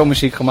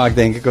elektromuziek gemaakt,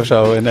 denk ik, of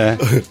zo. En,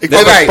 dit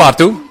Oké. was part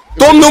toe.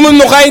 Tom, noem hem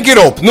nog 1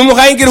 keer op. Noem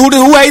nog 1 keer,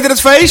 hoe heette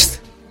het feest?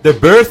 The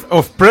Birth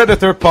of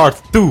Predator Part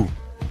 2.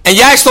 En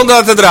jij stond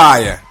daar te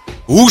draaien.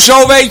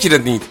 Hoezo weet je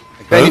dat niet?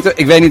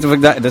 Ik weet niet of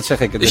ik dat zeg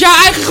ik. Het is jouw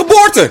eigen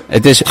geboorte.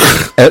 Het is,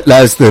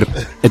 luister,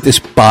 het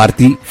is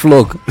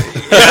partyvlog.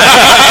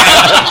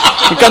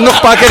 Ik kan het nog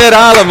een paar keer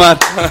herhalen, maar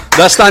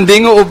daar staan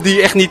dingen op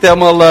die echt niet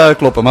helemaal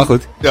kloppen. Maar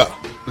goed. Ja,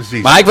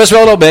 precies. Maar ik was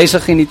wel al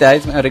bezig in die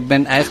tijd. Maar ik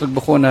ben eigenlijk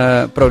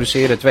begonnen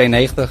produceren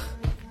 92.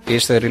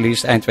 Eerste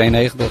release eind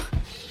 92.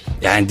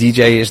 Ja, en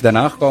DJ is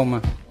daarna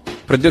gekomen.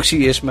 Productie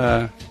is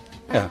mijn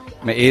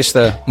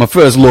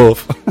first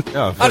love. Ja,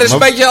 Ah, dat is een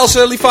beetje als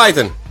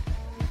Leviathan.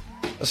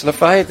 Dat is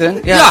Leviathan.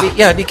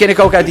 Ja. Die ken ik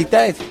ook uit die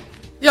tijd.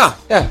 Ja,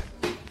 Ja,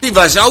 die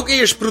was ook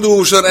eerst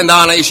producer en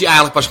daarna is hij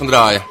eigenlijk pas gaan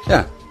draaien.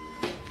 ja.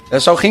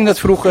 Zo ging dat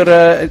vroeger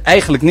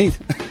eigenlijk niet.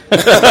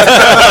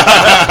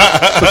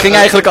 Het ging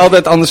eigenlijk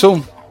altijd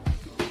andersom.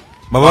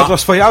 Maar wat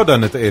was voor jou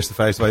dan het eerste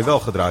feest waar je wel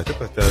gedraaid hebt?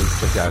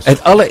 Het juist.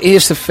 Het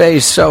allereerste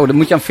feest, zo, dat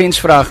moet je aan Vince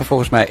vragen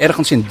volgens mij.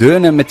 Ergens in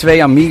Deurne met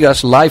 2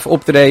 Amiga's live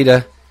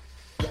optreden.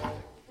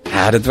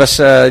 Ja, dat was,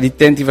 die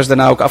tent die was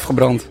daarna ook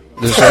afgebrand.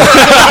 Dus,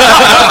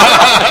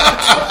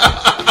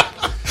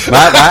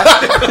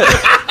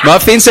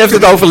 maar Vince heeft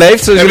het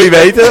overleefd, zoals jullie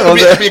weten. Want,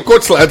 Heb je een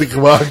kortsluiting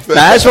gemaakt? nou,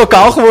 hij is wel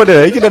kaal geworden,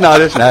 weet je, daarna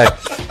dus.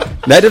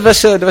 Nee,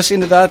 dat was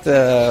inderdaad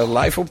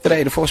live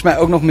optreden. Volgens mij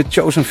ook nog met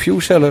Chosen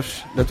Few zelfs.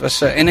 Dat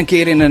was, en een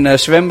keer in een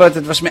zwembad.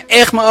 Het was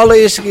echt mijn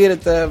allereerste keer.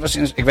 Het was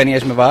ik weet niet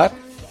eens meer waar.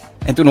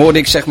 En toen hoorde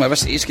ik, zeg maar, het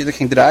was de eerste keer dat ik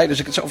ging draaien. Dus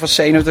ik had zoveel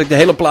zenuwen dat ik de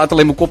hele plaat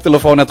alleen mijn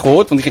koptelefoon had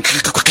gehoord. Want die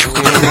ging...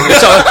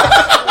 Zo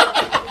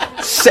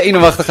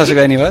zenuwachtig als ik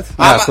weet niet wat.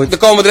 Ah, Ja, goed. dan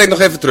komen we direct nog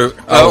even terug.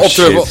 Oh, op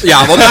terug. shit.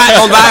 Ja, want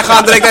wij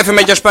gaan direct even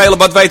met jou spelen.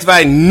 Wat weten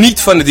wij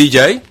niet van de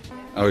DJ?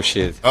 Oh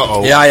shit.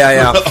 Uh-oh.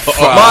 Ja.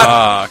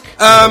 Maar,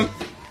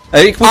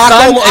 Hey, ik moet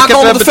Aankomen- gaan.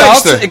 aankomende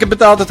feesten. Ik heb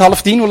betaald het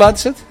 9:30. Hoe laat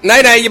is het?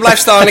 nee, je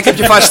blijft staan. Ik heb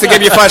je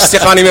vast. Je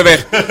gaat niet meer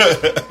weg.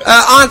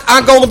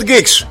 Aankomende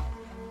gigs.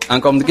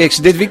 Aankomende gigs.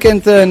 Dit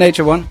weekend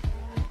Nature One.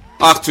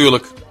 Ach,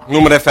 tuurlijk.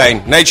 Noem er even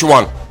 1. Nature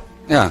One.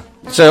 Ja.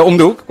 Het is om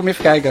de hoek. Kom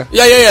even kijken.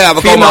 Ja,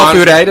 we komen 4,5 aan.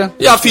 uur rijden.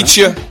 Ja,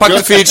 fietsje. Pak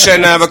de fiets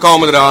en we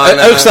komen eraan.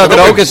 Eug staat er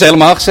ook. Het is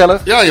helemaal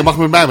gezellig. Ja, je mag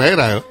met mij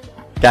meerijden.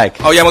 Kijk.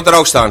 Oh, jij moet er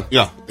ook staan.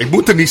 Ja, ik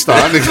moet er niet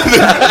staan.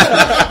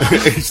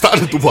 Ik sta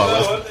er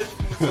toevallig.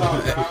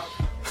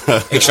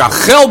 Ik zou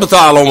geld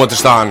betalen om er te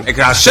staan. Ik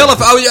ga zelf...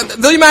 Oh,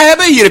 wil je mij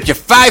hebben? Hier heb je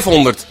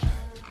 500.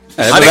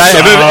 Dat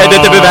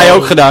hebben wij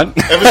ook gedaan.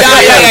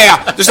 Ja.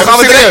 Dus daar gaan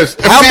we serieus?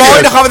 direct... Heel mooi,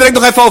 serieus? daar gaan we direct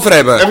nog even over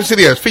hebben. Even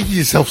serieus, vind je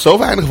jezelf zo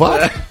weinig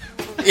waard?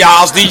 Ja,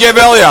 als DJ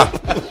wel, ja.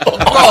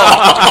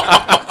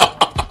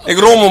 Ik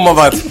rommel maar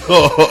wat.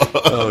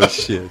 Oh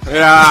shit.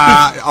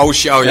 Ja, oh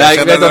shit. Ja, ik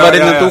weet al waar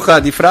dit naartoe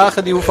gaat. Die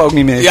vragen die hoeven ook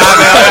niet meer. Ja,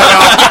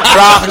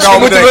 vragen Misschien komen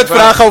moeten we het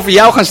direct. vragen over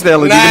jou gaan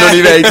stellen, die we nog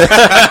niet weten.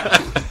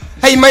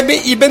 Hey, maar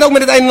je bent ook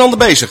met het een en ander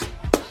bezig.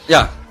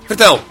 Ja,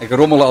 Vertel. ik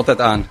rommel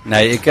altijd aan.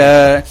 Nee,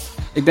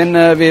 ik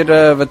ben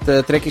weer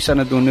wat trekjes aan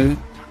het doen nu.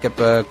 Ik heb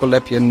een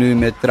collabje nu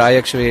met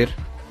Triax weer.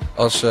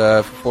 Als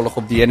vervolg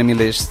op The Enemy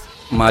List.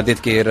 Maar dit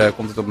keer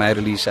komt het op mijn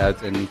release uit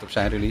en niet op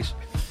zijn release.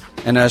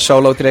 En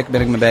solo track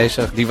ben ik mee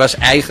bezig. Die was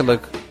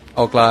eigenlijk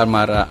al klaar,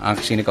 maar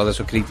aangezien ik altijd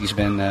zo kritisch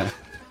ben,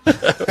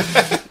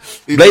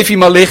 Bleef hij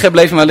maar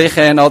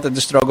liggen en altijd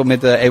de struggle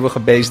met de eeuwige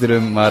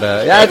bassdrum. Maar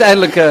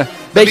uiteindelijk een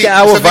beetje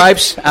oude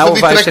vibes. Oude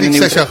die vibes track en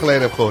die een ik 6 nieuwe. jaar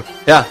geleden heb gehoord.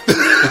 Ja.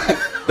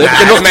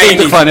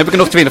 Daar heb ik er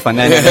nog 20 van.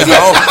 Nee.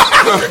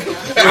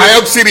 Hij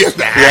ook serieus.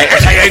 Nee.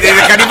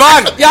 Dat kan niet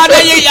waar. Ja,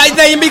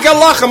 nee, je kan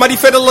lachen, maar die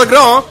verder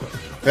Legrand,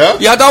 Ja?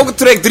 die had ook een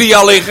track 3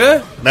 al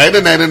liggen. Nee.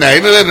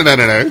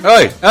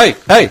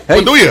 Hey.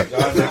 Wat doe je?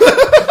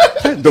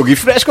 Doggy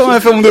Fresh kwam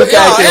even om de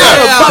kijken.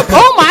 ja.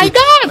 Oh my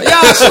god.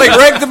 Ja, Slick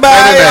Rick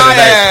erbij.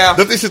 Ja.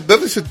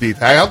 Dat is het niet.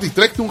 Hij had die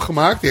track toen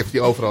gemaakt. Die heeft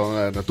hij overal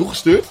naartoe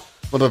gestuurd.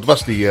 Want dat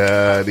was die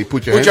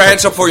Put Your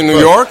Hands Up for New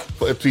York.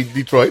 Voor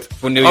Detroit.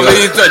 Voor New Oh,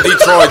 York.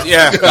 Detroit,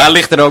 ja. Hij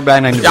ligt er ook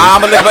bijna in de Ja,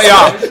 maar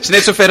Het is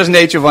net zo ver als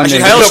Nature One. als je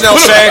denk het ik. heel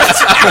snel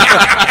zegt.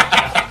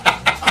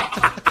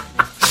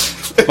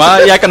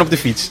 Maar jij kan op de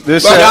fiets.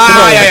 Dus,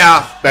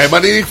 Ja. Nee, maar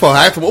in ieder geval,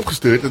 hij heeft hem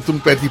opgestuurd. En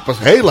toen werd hij pas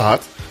heel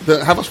laat.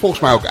 Hij was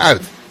volgens mij ook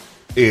uit.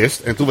 Eerst.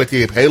 En toen werd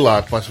hij heel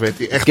laat pas werd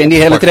hij echt Ik ken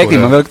die hele track niet,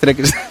 maar welke track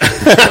is het?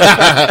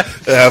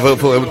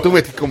 toen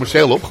werd hij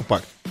commercieel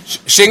opgepakt.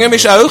 Zing hem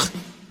eens uit.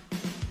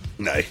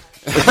 Nee.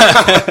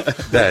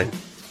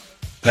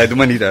 Nee, doe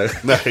maar niet uit.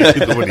 Nee,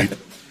 dat doen we niet.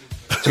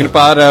 Misschien een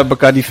paar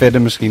Bacardi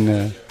verder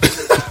misschien.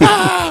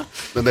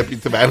 Dan heb je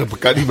te weinig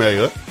Bacardi mee,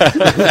 hoor.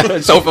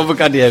 Zoveel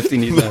Bacardi heeft hij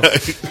niet.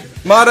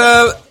 Maar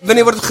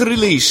wanneer wordt het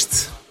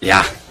gereleased?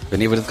 Ja,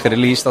 wanneer wordt het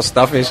gereleased als het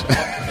af is?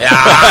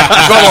 Ja,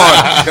 kom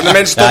maar. Kunnen de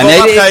mensen toch wel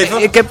wat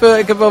geven?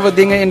 Ik heb wel wat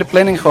dingen in de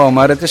planning gewoon,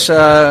 maar het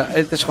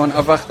is gewoon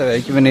afwachten,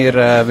 weet je, wanneer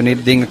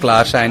de dingen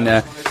klaar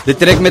zijn. De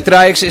track met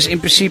Traix is in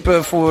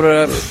principe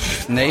voor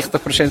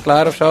 90%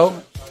 klaar of zo.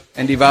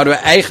 En die wouden we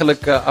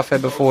eigenlijk af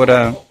hebben voor...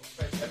 even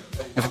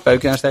een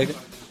peukje aansteken.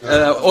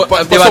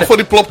 Pas op voor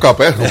die plopkap,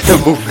 hè.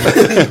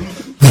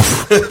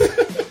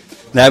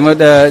 Nee, maar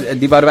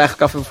die wouden we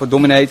eigenlijk af hebben voor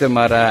Dominator,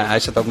 maar hij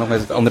zat ook nog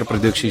met andere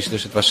producties,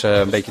 dus het was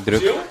een beetje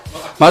druk.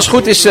 Maar als het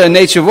goed is,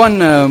 Nature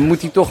One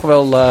moet hij toch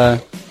wel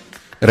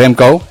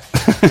Remco.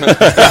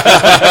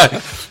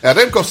 Ja,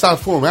 Remco staat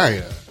voor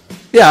mij.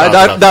 Ja,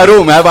 Ja,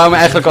 daarom. Hij wou hem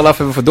eigenlijk al af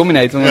hebben voor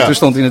Dominator, want Ja. toen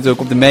stond hij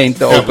natuurlijk op de main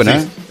te Ja,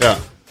 openen. precies. Ja,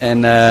 En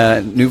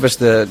nu was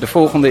de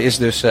volgende is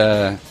dus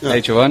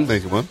Nature One.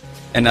 denk je, man.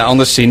 En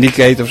anders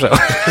Syndicate of zo.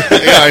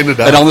 Ja,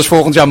 inderdaad. En anders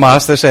volgend jaar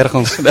Masters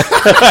ergens.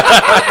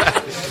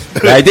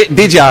 Nee,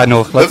 dit jaar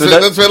nog. Dat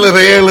is wel een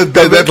reële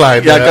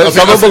deadline. Ja, ik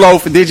kan wel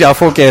beloven, dit jaar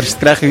voor kerst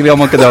krijgen jullie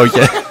allemaal een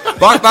cadeautje.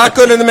 Waar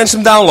kunnen de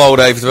mensen hem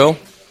downloaden eventueel?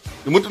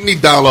 Je moet hem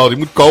niet downloaden, je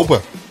moet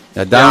kopen.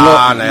 Ja,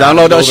 Ja,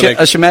 downloaden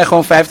als je mij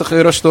gewoon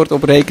 €50 stort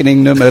op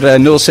rekeningnummer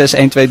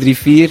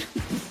 061234.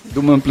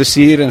 Doe me een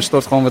plezier en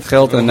stort gewoon wat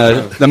geld. En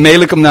dan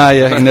mail ik hem naar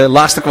je in de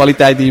laatste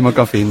kwaliteit die je maar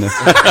kan vinden.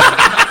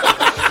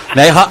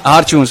 Nee,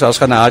 Hardtunes als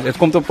het gaat naar. Het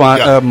komt op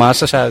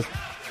Masters uit.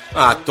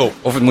 Ah, top.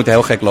 Of het moet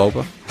heel gek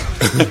lopen.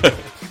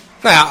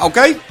 Nou ja,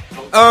 oké.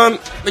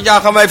 Ja,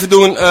 gaan we even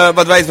doen.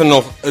 Wat weten we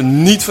nog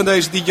niet van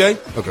deze DJ?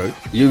 Oké.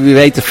 Jullie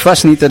weten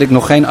vast niet dat ik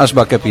nog geen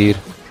asbak heb hier.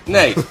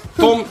 Nee,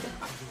 Tom,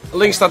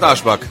 links staat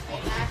asbak.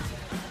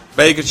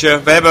 Bekertje,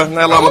 we hebben.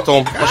 Nee, laat maar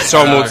Tom, als het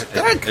zo moet.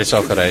 Is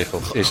al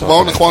geregeld.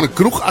 Gewoon een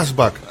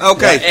kroegasbak.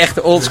 Oké. Ja,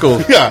 echt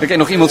oldschool. Ja. Dan kan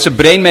nog iemand zijn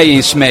brain mee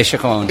in smashen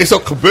gewoon. Is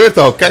ook gebeurd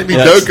al, kijk niet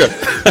Ja. deuken.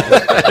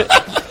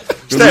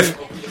 Stef,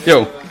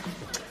 Yo.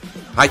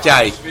 had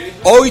jij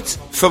ooit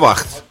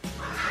verwacht,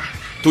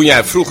 toen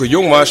jij vroeger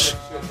jong was,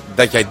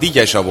 dat jij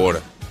DJ zou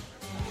worden?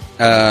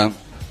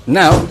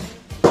 Nou,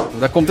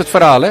 daar komt het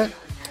verhaal, hè?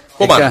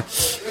 Kom maar.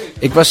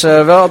 Ik was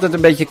wel altijd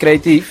een beetje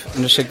creatief.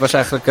 Dus ik was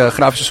eigenlijk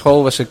grafische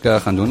school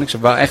gaan doen. Ik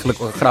wou eigenlijk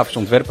grafisch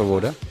ontwerper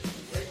worden.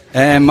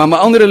 Maar mijn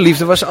andere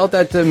liefde was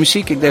altijd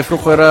muziek. Ik deed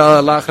vroeger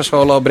lagere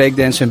school al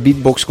breakdance en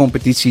beatbox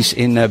competities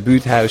in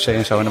buurthuizen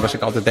en zo. En dan was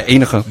ik altijd de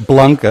enige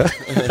blanke.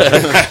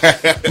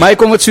 Maar ik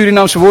kon wat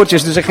Surinaamse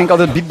woordjes, dus ik ging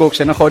altijd beatboxen.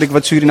 En dan gooide ik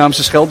wat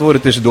Surinaamse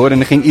scheldwoorden tussendoor. En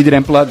dan ging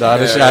iedereen plat daar.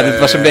 Dus ja, dit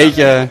was een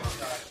beetje...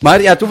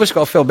 Maar ja, toen was ik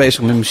al veel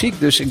bezig met muziek.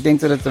 Dus ik denk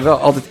dat het er wel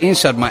altijd in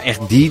zat. Maar echt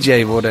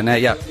DJ worden.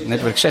 Nee, ja,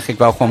 net wat ik zeg. Ik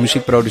wou gewoon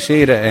muziek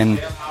produceren. En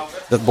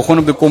dat begon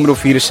op de Commodore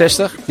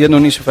 64. Die had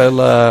nog niet zoveel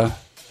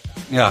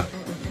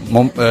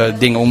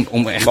dingen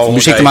om echt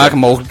muziek te maken.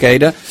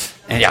 Mogelijkheden.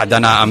 En ja,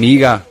 daarna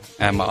Amiga.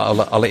 Mijn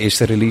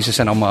allereerste releases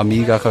zijn allemaal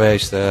Amiga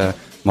geweest.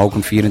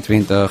 Mokum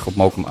 24. Op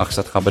Mokum 8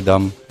 staat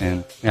Gabberdam.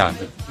 En ja,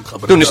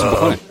 toen is het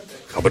begonnen.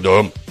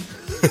 Gabberdam.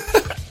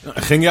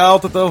 Ging jij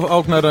altijd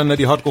ook naar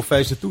die hardcore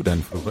feesten toe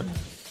dan vroeger?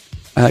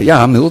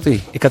 Ja,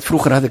 multi.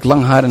 Vroeger had ik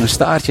lang haar en een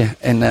staartje.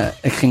 En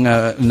ik ging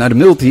naar de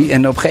multi.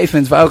 En op een gegeven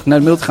moment wou ik naar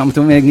de multi gaan, maar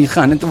toen ben ik niet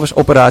gegaan. En toen was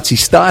operatie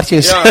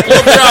staartjes. Ja,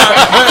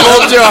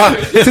 klopt ja.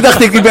 Toen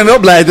dacht ik ben wel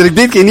blij dat ik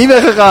dit keer niet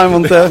ben gegaan.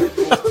 Want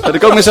had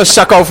ik ook met zo'n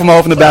zak over mijn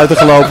hoofd naar buiten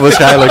gelopen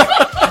waarschijnlijk.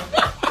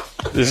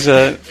 Dus...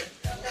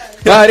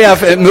 Maar ja,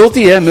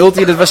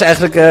 multi, dat was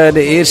eigenlijk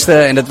de eerste.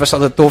 En dat was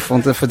altijd tof,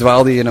 want dan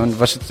verdwaalde je. En dan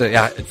was het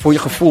voor je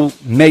gevoel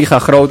mega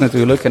groot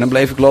natuurlijk. En dan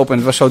bleef ik lopen en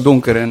het was zo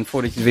donker. En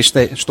voordat je het wist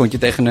stond je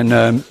tegen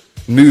een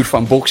muur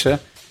van boksen.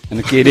 En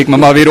dan keerde ik me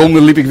maar weer om.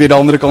 Dan liep ik weer de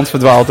andere kant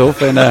verdwaald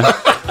op. En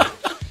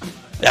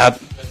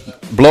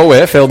blowen,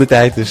 hè, veel de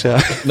tijd. Dus,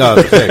 Nou,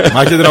 dat is gek.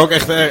 Maar had je er ook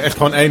echt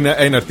gewoon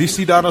één artiest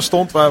die daar dan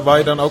stond, waar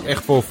je dan ook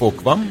echt voor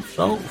kwam?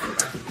 Zo?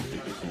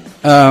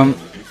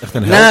 Echt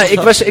een held? Nou,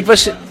 ik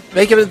was,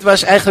 weet je, het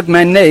was eigenlijk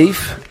mijn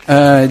neef.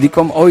 Die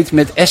kwam ooit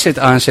met acid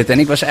aanzetten. En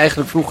ik was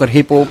eigenlijk vroeger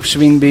hip-hop,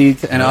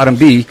 swingbeat en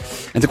R&B. En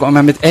toen kwam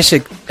hij met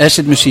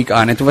acid muziek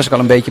aan. En toen was ik al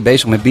een beetje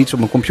bezig met beats op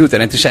mijn computer.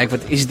 En toen zei ik, wat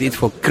is dit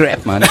voor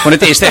crap, man? Ik vond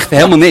het eerst echt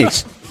helemaal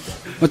niks.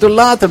 Maar toen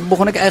later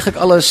begon ik eigenlijk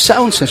alle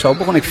sounds en zo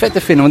begon ik vet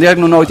te vinden. Want die had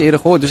ik nog nooit eerder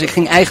gehoord. Dus ik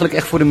ging eigenlijk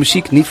echt voor de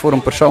muziek, niet voor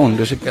een persoon.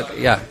 Dus ik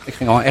ging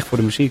gewoon echt voor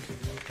de muziek.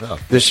 Ja.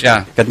 Dus ja,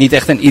 ik had niet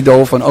echt een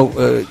idool van,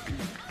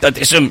 dat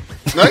is hem.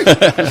 Nee?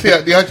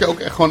 Dus die had je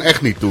ook gewoon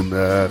echt niet toen.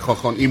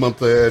 Gewoon iemand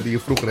die je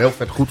vroeger heel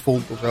vet goed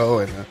vond of zo.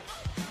 En,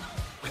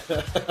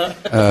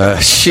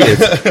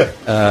 Shit.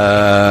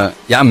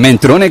 Ja,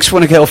 Mentronics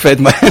vond ik heel vet,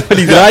 maar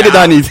die draaide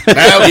daar niet.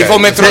 Nee, oké. Die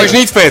vond Metroid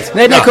niet vet.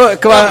 Nee, Ja,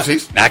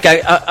 precies. Nou,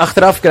 kijk,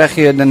 achteraf krijg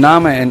je de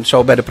namen en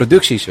zo bij de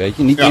producties, weet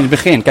je. Niet Ja. in het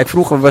begin. Kijk,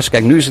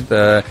 nu is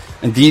het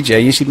een DJ.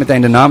 Je ziet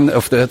meteen de naam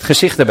of het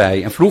gezicht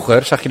erbij. En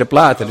vroeger zag je de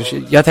platen. Dus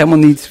je had helemaal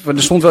niet.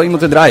 Er stond wel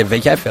iemand te draaien.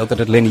 Weet jij veel dat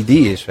het Lenny D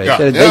is? Weet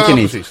je? Dat weet je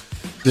niet. Precies.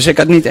 Dus ik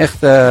had niet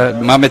echt.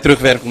 Maar met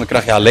terugwerkende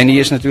kracht. Ja, Lenny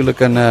is natuurlijk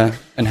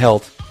een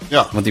held.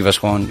 Ja. Want die was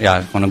gewoon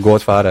een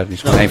godvader. Die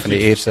is gewoon een van de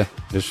eerste.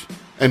 Dus.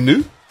 En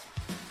nu?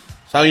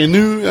 Zou je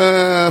nu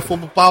voor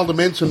bepaalde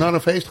mensen naar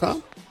een feest gaan?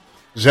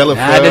 Zelf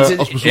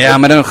als bezoeker? Ja,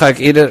 maar dan ga ik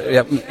eerder.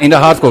 Ja, in de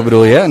hardcore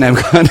bedoel je, hè? Neem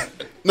ik aan.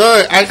 Nee,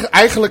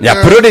 eigenlijk...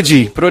 Ja,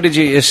 Prodigy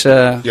is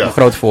een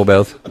groot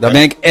voorbeeld. Daar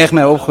ben ik echt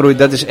mee opgegroeid.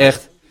 Dat is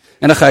echt.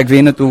 En dan ga ik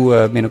weer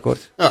naartoe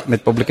binnenkort. Ja.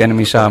 Met Public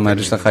Enemy samen.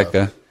 Dus dan ga ik.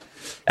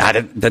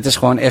 Dat is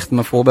gewoon echt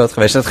mijn voorbeeld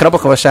geweest. Het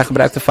grappige was, zij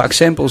gebruikten vaak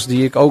samples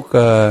die ik ook.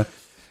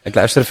 Ik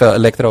luisterde veel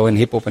electro en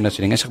hip-hop en dat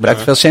soort dingen. En ze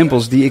gebruikten veel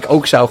samples die ik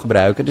ook zou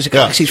gebruiken. Dus ik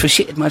had zoiets van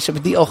shit, maar ze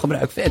hebben die al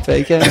gebruikt. Vet,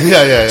 weet je.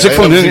 Ja, Dus ik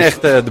vond hun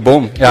echt de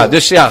bom. Ja,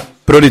 dus ja,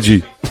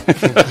 Prodigy.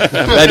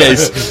 Bij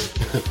deze.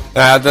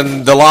 Nou,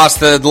 dan de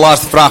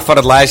laatste vraag van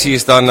het lijstje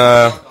is dan...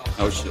 Oh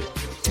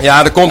shit.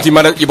 Ja, daar komt hij,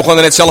 maar je begon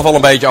er net zelf al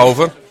een beetje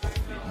over.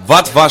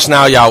 Wat was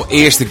nou jouw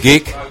eerste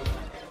gig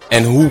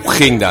en hoe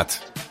ging dat?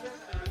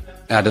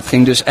 Ja, dat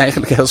ging dus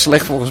eigenlijk heel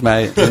slecht volgens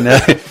mij. En,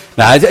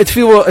 het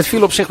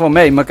viel op zich wel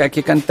mee. Maar kijk,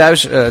 je kan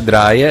thuis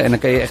draaien en dan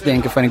kan je echt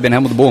denken van ik ben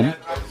helemaal de bom.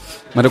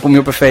 Maar dan kom je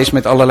op een feest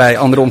met allerlei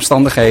andere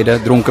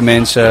omstandigheden. Dronken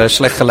mensen,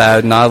 slecht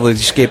geluid, naden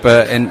die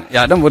skippen. En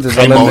ja, dan wordt het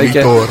Geen wel een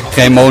monitor. beetje...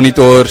 Geen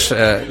monitors.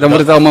 Dan wordt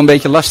het allemaal een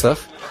beetje lastig.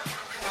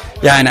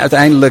 Ja, en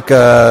uiteindelijk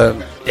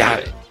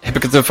heb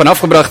ik het er vanaf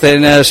gebracht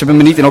en ze hebben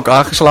me niet in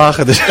elkaar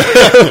geslagen. Dus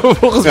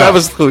volgens mij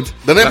was het goed.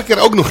 Dan heb ik er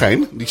ook nog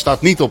één. Die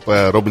staat niet op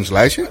Robins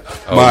lijstje.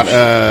 Maar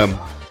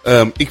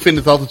ik vind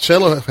het altijd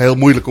zelf heel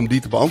moeilijk om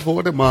die te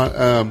beantwoorden. Maar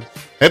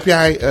heb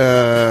jij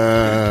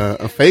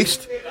een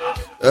feest?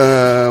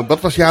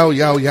 Wat was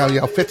jouw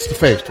vetste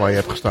feest waar je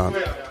hebt gestaan?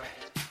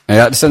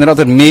 Ja, er zijn er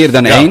altijd meer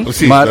dan Ja, één.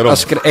 precies, Maar daarom.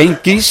 als ik er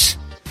één kies,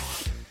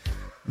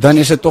 dan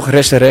is het toch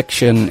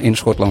Resurrection in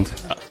Schotland.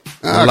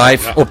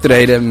 Live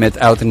optreden met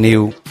oud en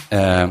nieuw.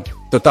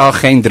 Totaal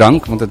geen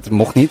drank, want het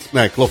mocht niet.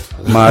 Nee, klopt.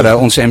 Maar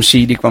onze MC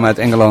die kwam uit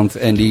Engeland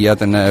en die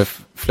had een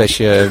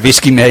flesje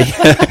whisky mee.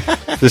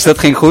 Dus dat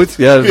ging goed.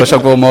 Ja, dat was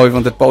ook wel mooi,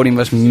 want het podium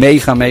was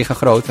mega, mega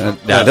groot.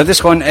 Dat is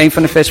gewoon een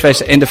van de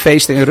festfeesten. En de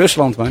feesten in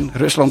Rusland, man.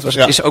 Rusland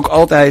is ook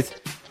altijd...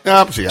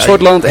 Ja, precies.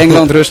 Schotland,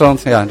 Engeland,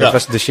 Rusland. Ja, dat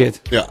was de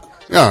shit.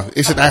 Ja,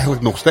 is het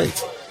eigenlijk nog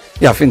steeds?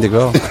 Ja, vind ik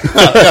wel.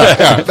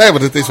 Ja. Nee, maar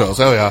dat is wel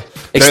zo, ja.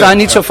 Ik sta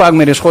niet zo vaak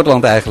meer in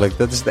Schotland eigenlijk.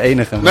 Dat is het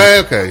enige. Nee,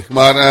 oké.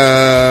 Maar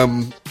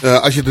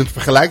als je het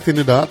vergelijkt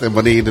inderdaad, en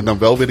wanneer je er dan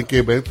wel weer een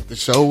keer bent, het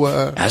is zo...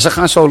 Ja, ze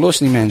gaan zo los,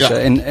 die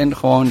mensen. Ja. En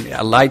gewoon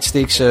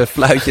lightsticks,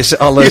 fluitjes,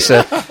 alles.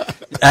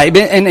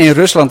 En in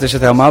Rusland is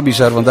het helemaal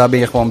bizar, want daar ben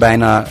je gewoon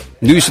bijna...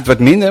 Nu is het wat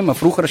minder, maar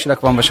vroeger als je daar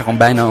kwam was je gewoon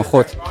bijna een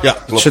god. Ja,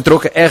 klopt. Ze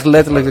trokken echt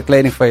letterlijk de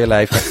kleding van je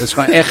lijf af. Dat is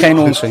gewoon echt geen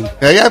onzin.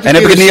 Ja, jij hebt En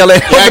heb ik het niet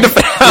alleen over de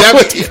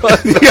vrouwen.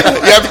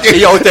 jij hebt een keer In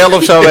je hotel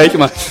of zo, weet je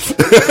maar.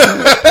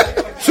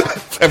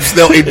 even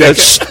snel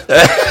indekken.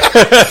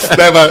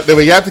 Nee,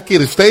 maar jij hebt een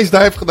keer een stage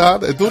dive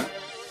gedaan en toen?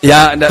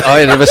 Ja,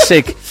 dat was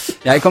sick.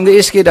 Ja, ik kwam de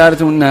eerste keer daar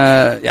toen,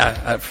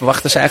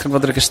 verwachten ze eigenlijk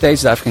wat ik een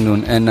stage dive ging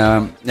doen. En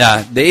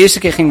de eerste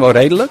keer ging wel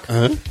redelijk.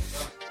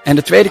 En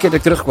de tweede keer dat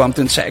ik terugkwam,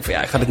 toen zei ik van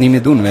ik ga het niet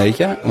meer doen, weet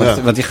je.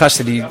 Want die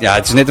gasten,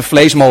 het is net een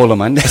vleesmolen,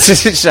 man.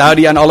 Ze houden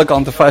die aan alle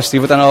kanten vast. Die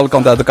wordt aan alle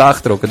kanten uit elkaar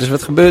getrokken. Dus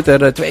wat gebeurt er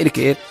de tweede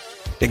keer?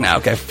 Ik denk,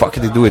 oké, fuck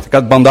it, ik doe het. Ik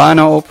had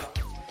bandana op.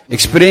 Ik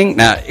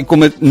spring. Ik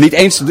kom het niet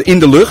eens in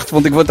de lucht,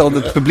 want ik word al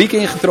het publiek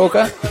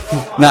ingetrokken.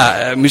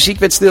 Muziek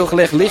werd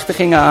stilgelegd, lichten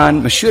gingen aan.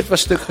 Mijn shirt was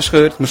stuk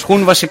gescheurd. Mijn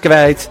schoen was ik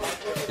kwijt.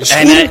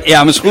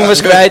 Mijn schoen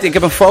was kwijt. Ik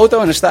heb een foto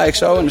en dan sta ik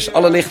zo. En dus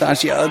alle lichten aan,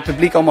 zie je het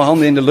publiek allemaal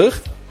handen in de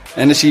lucht.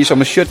 En dan zie je zo,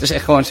 mijn shirt is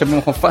echt gewoon, ze hebben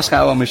me gewoon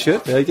vastgehouden aan mijn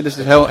shirt, weet je. Dus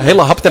het is een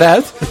hele hap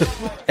eruit.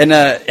 En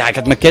ik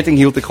had mijn ketting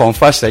hield ik gewoon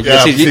vast, weet je.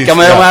 Ja, je kan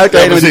me helemaal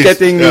uitkleden met die precies.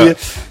 ketting. Ja.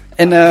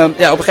 En op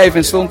een gegeven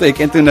moment stond ik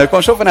en toen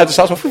kwam zo vanuit de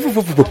zaal zo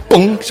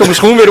mijn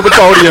schoen weer op het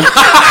podium.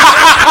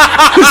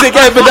 Dus ik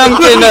heb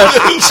bedankt en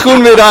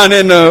schoen weer aan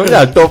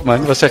en top man.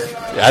 Het was echt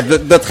Ja,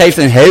 dat geeft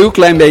een heel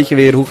klein beetje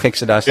weer hoe gek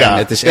ze daar zijn. Ja,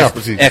 Het is ja, echt,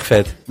 precies. echt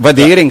vet.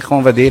 Waardering,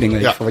 gewoon waardering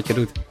weet je, Ja. voor wat je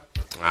doet.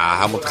 Ah,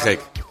 helemaal te gek.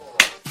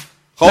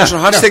 Gozer,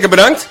 hartstikke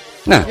bedankt.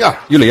 Nou, Ja.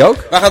 jullie ook?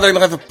 Wij gaan er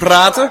nog even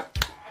praten.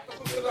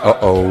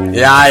 Oh.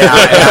 Ja.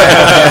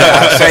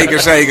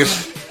 Zeker.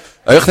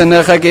 Heug,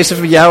 dan ga ik eerst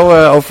even met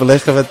jou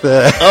overleggen wat...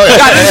 Ja,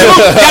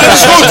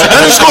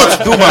 dat is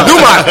goed. Doe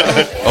maar.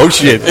 Oh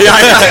shit. Ja.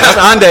 Wat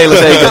aandelen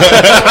zeker.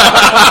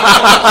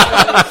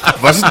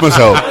 Was het maar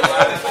zo.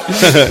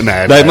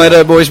 Nee,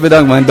 maar boys,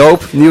 bedankt man.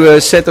 Doop. Nieuwe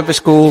setup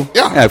is cool.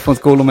 Ja. Ik vond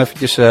het cool om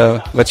eventjes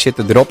wat shit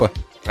te droppen.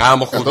 Ja,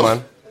 maar goed, toch?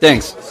 man.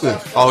 Thanks.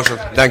 Gozer,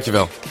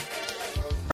 dankjewel.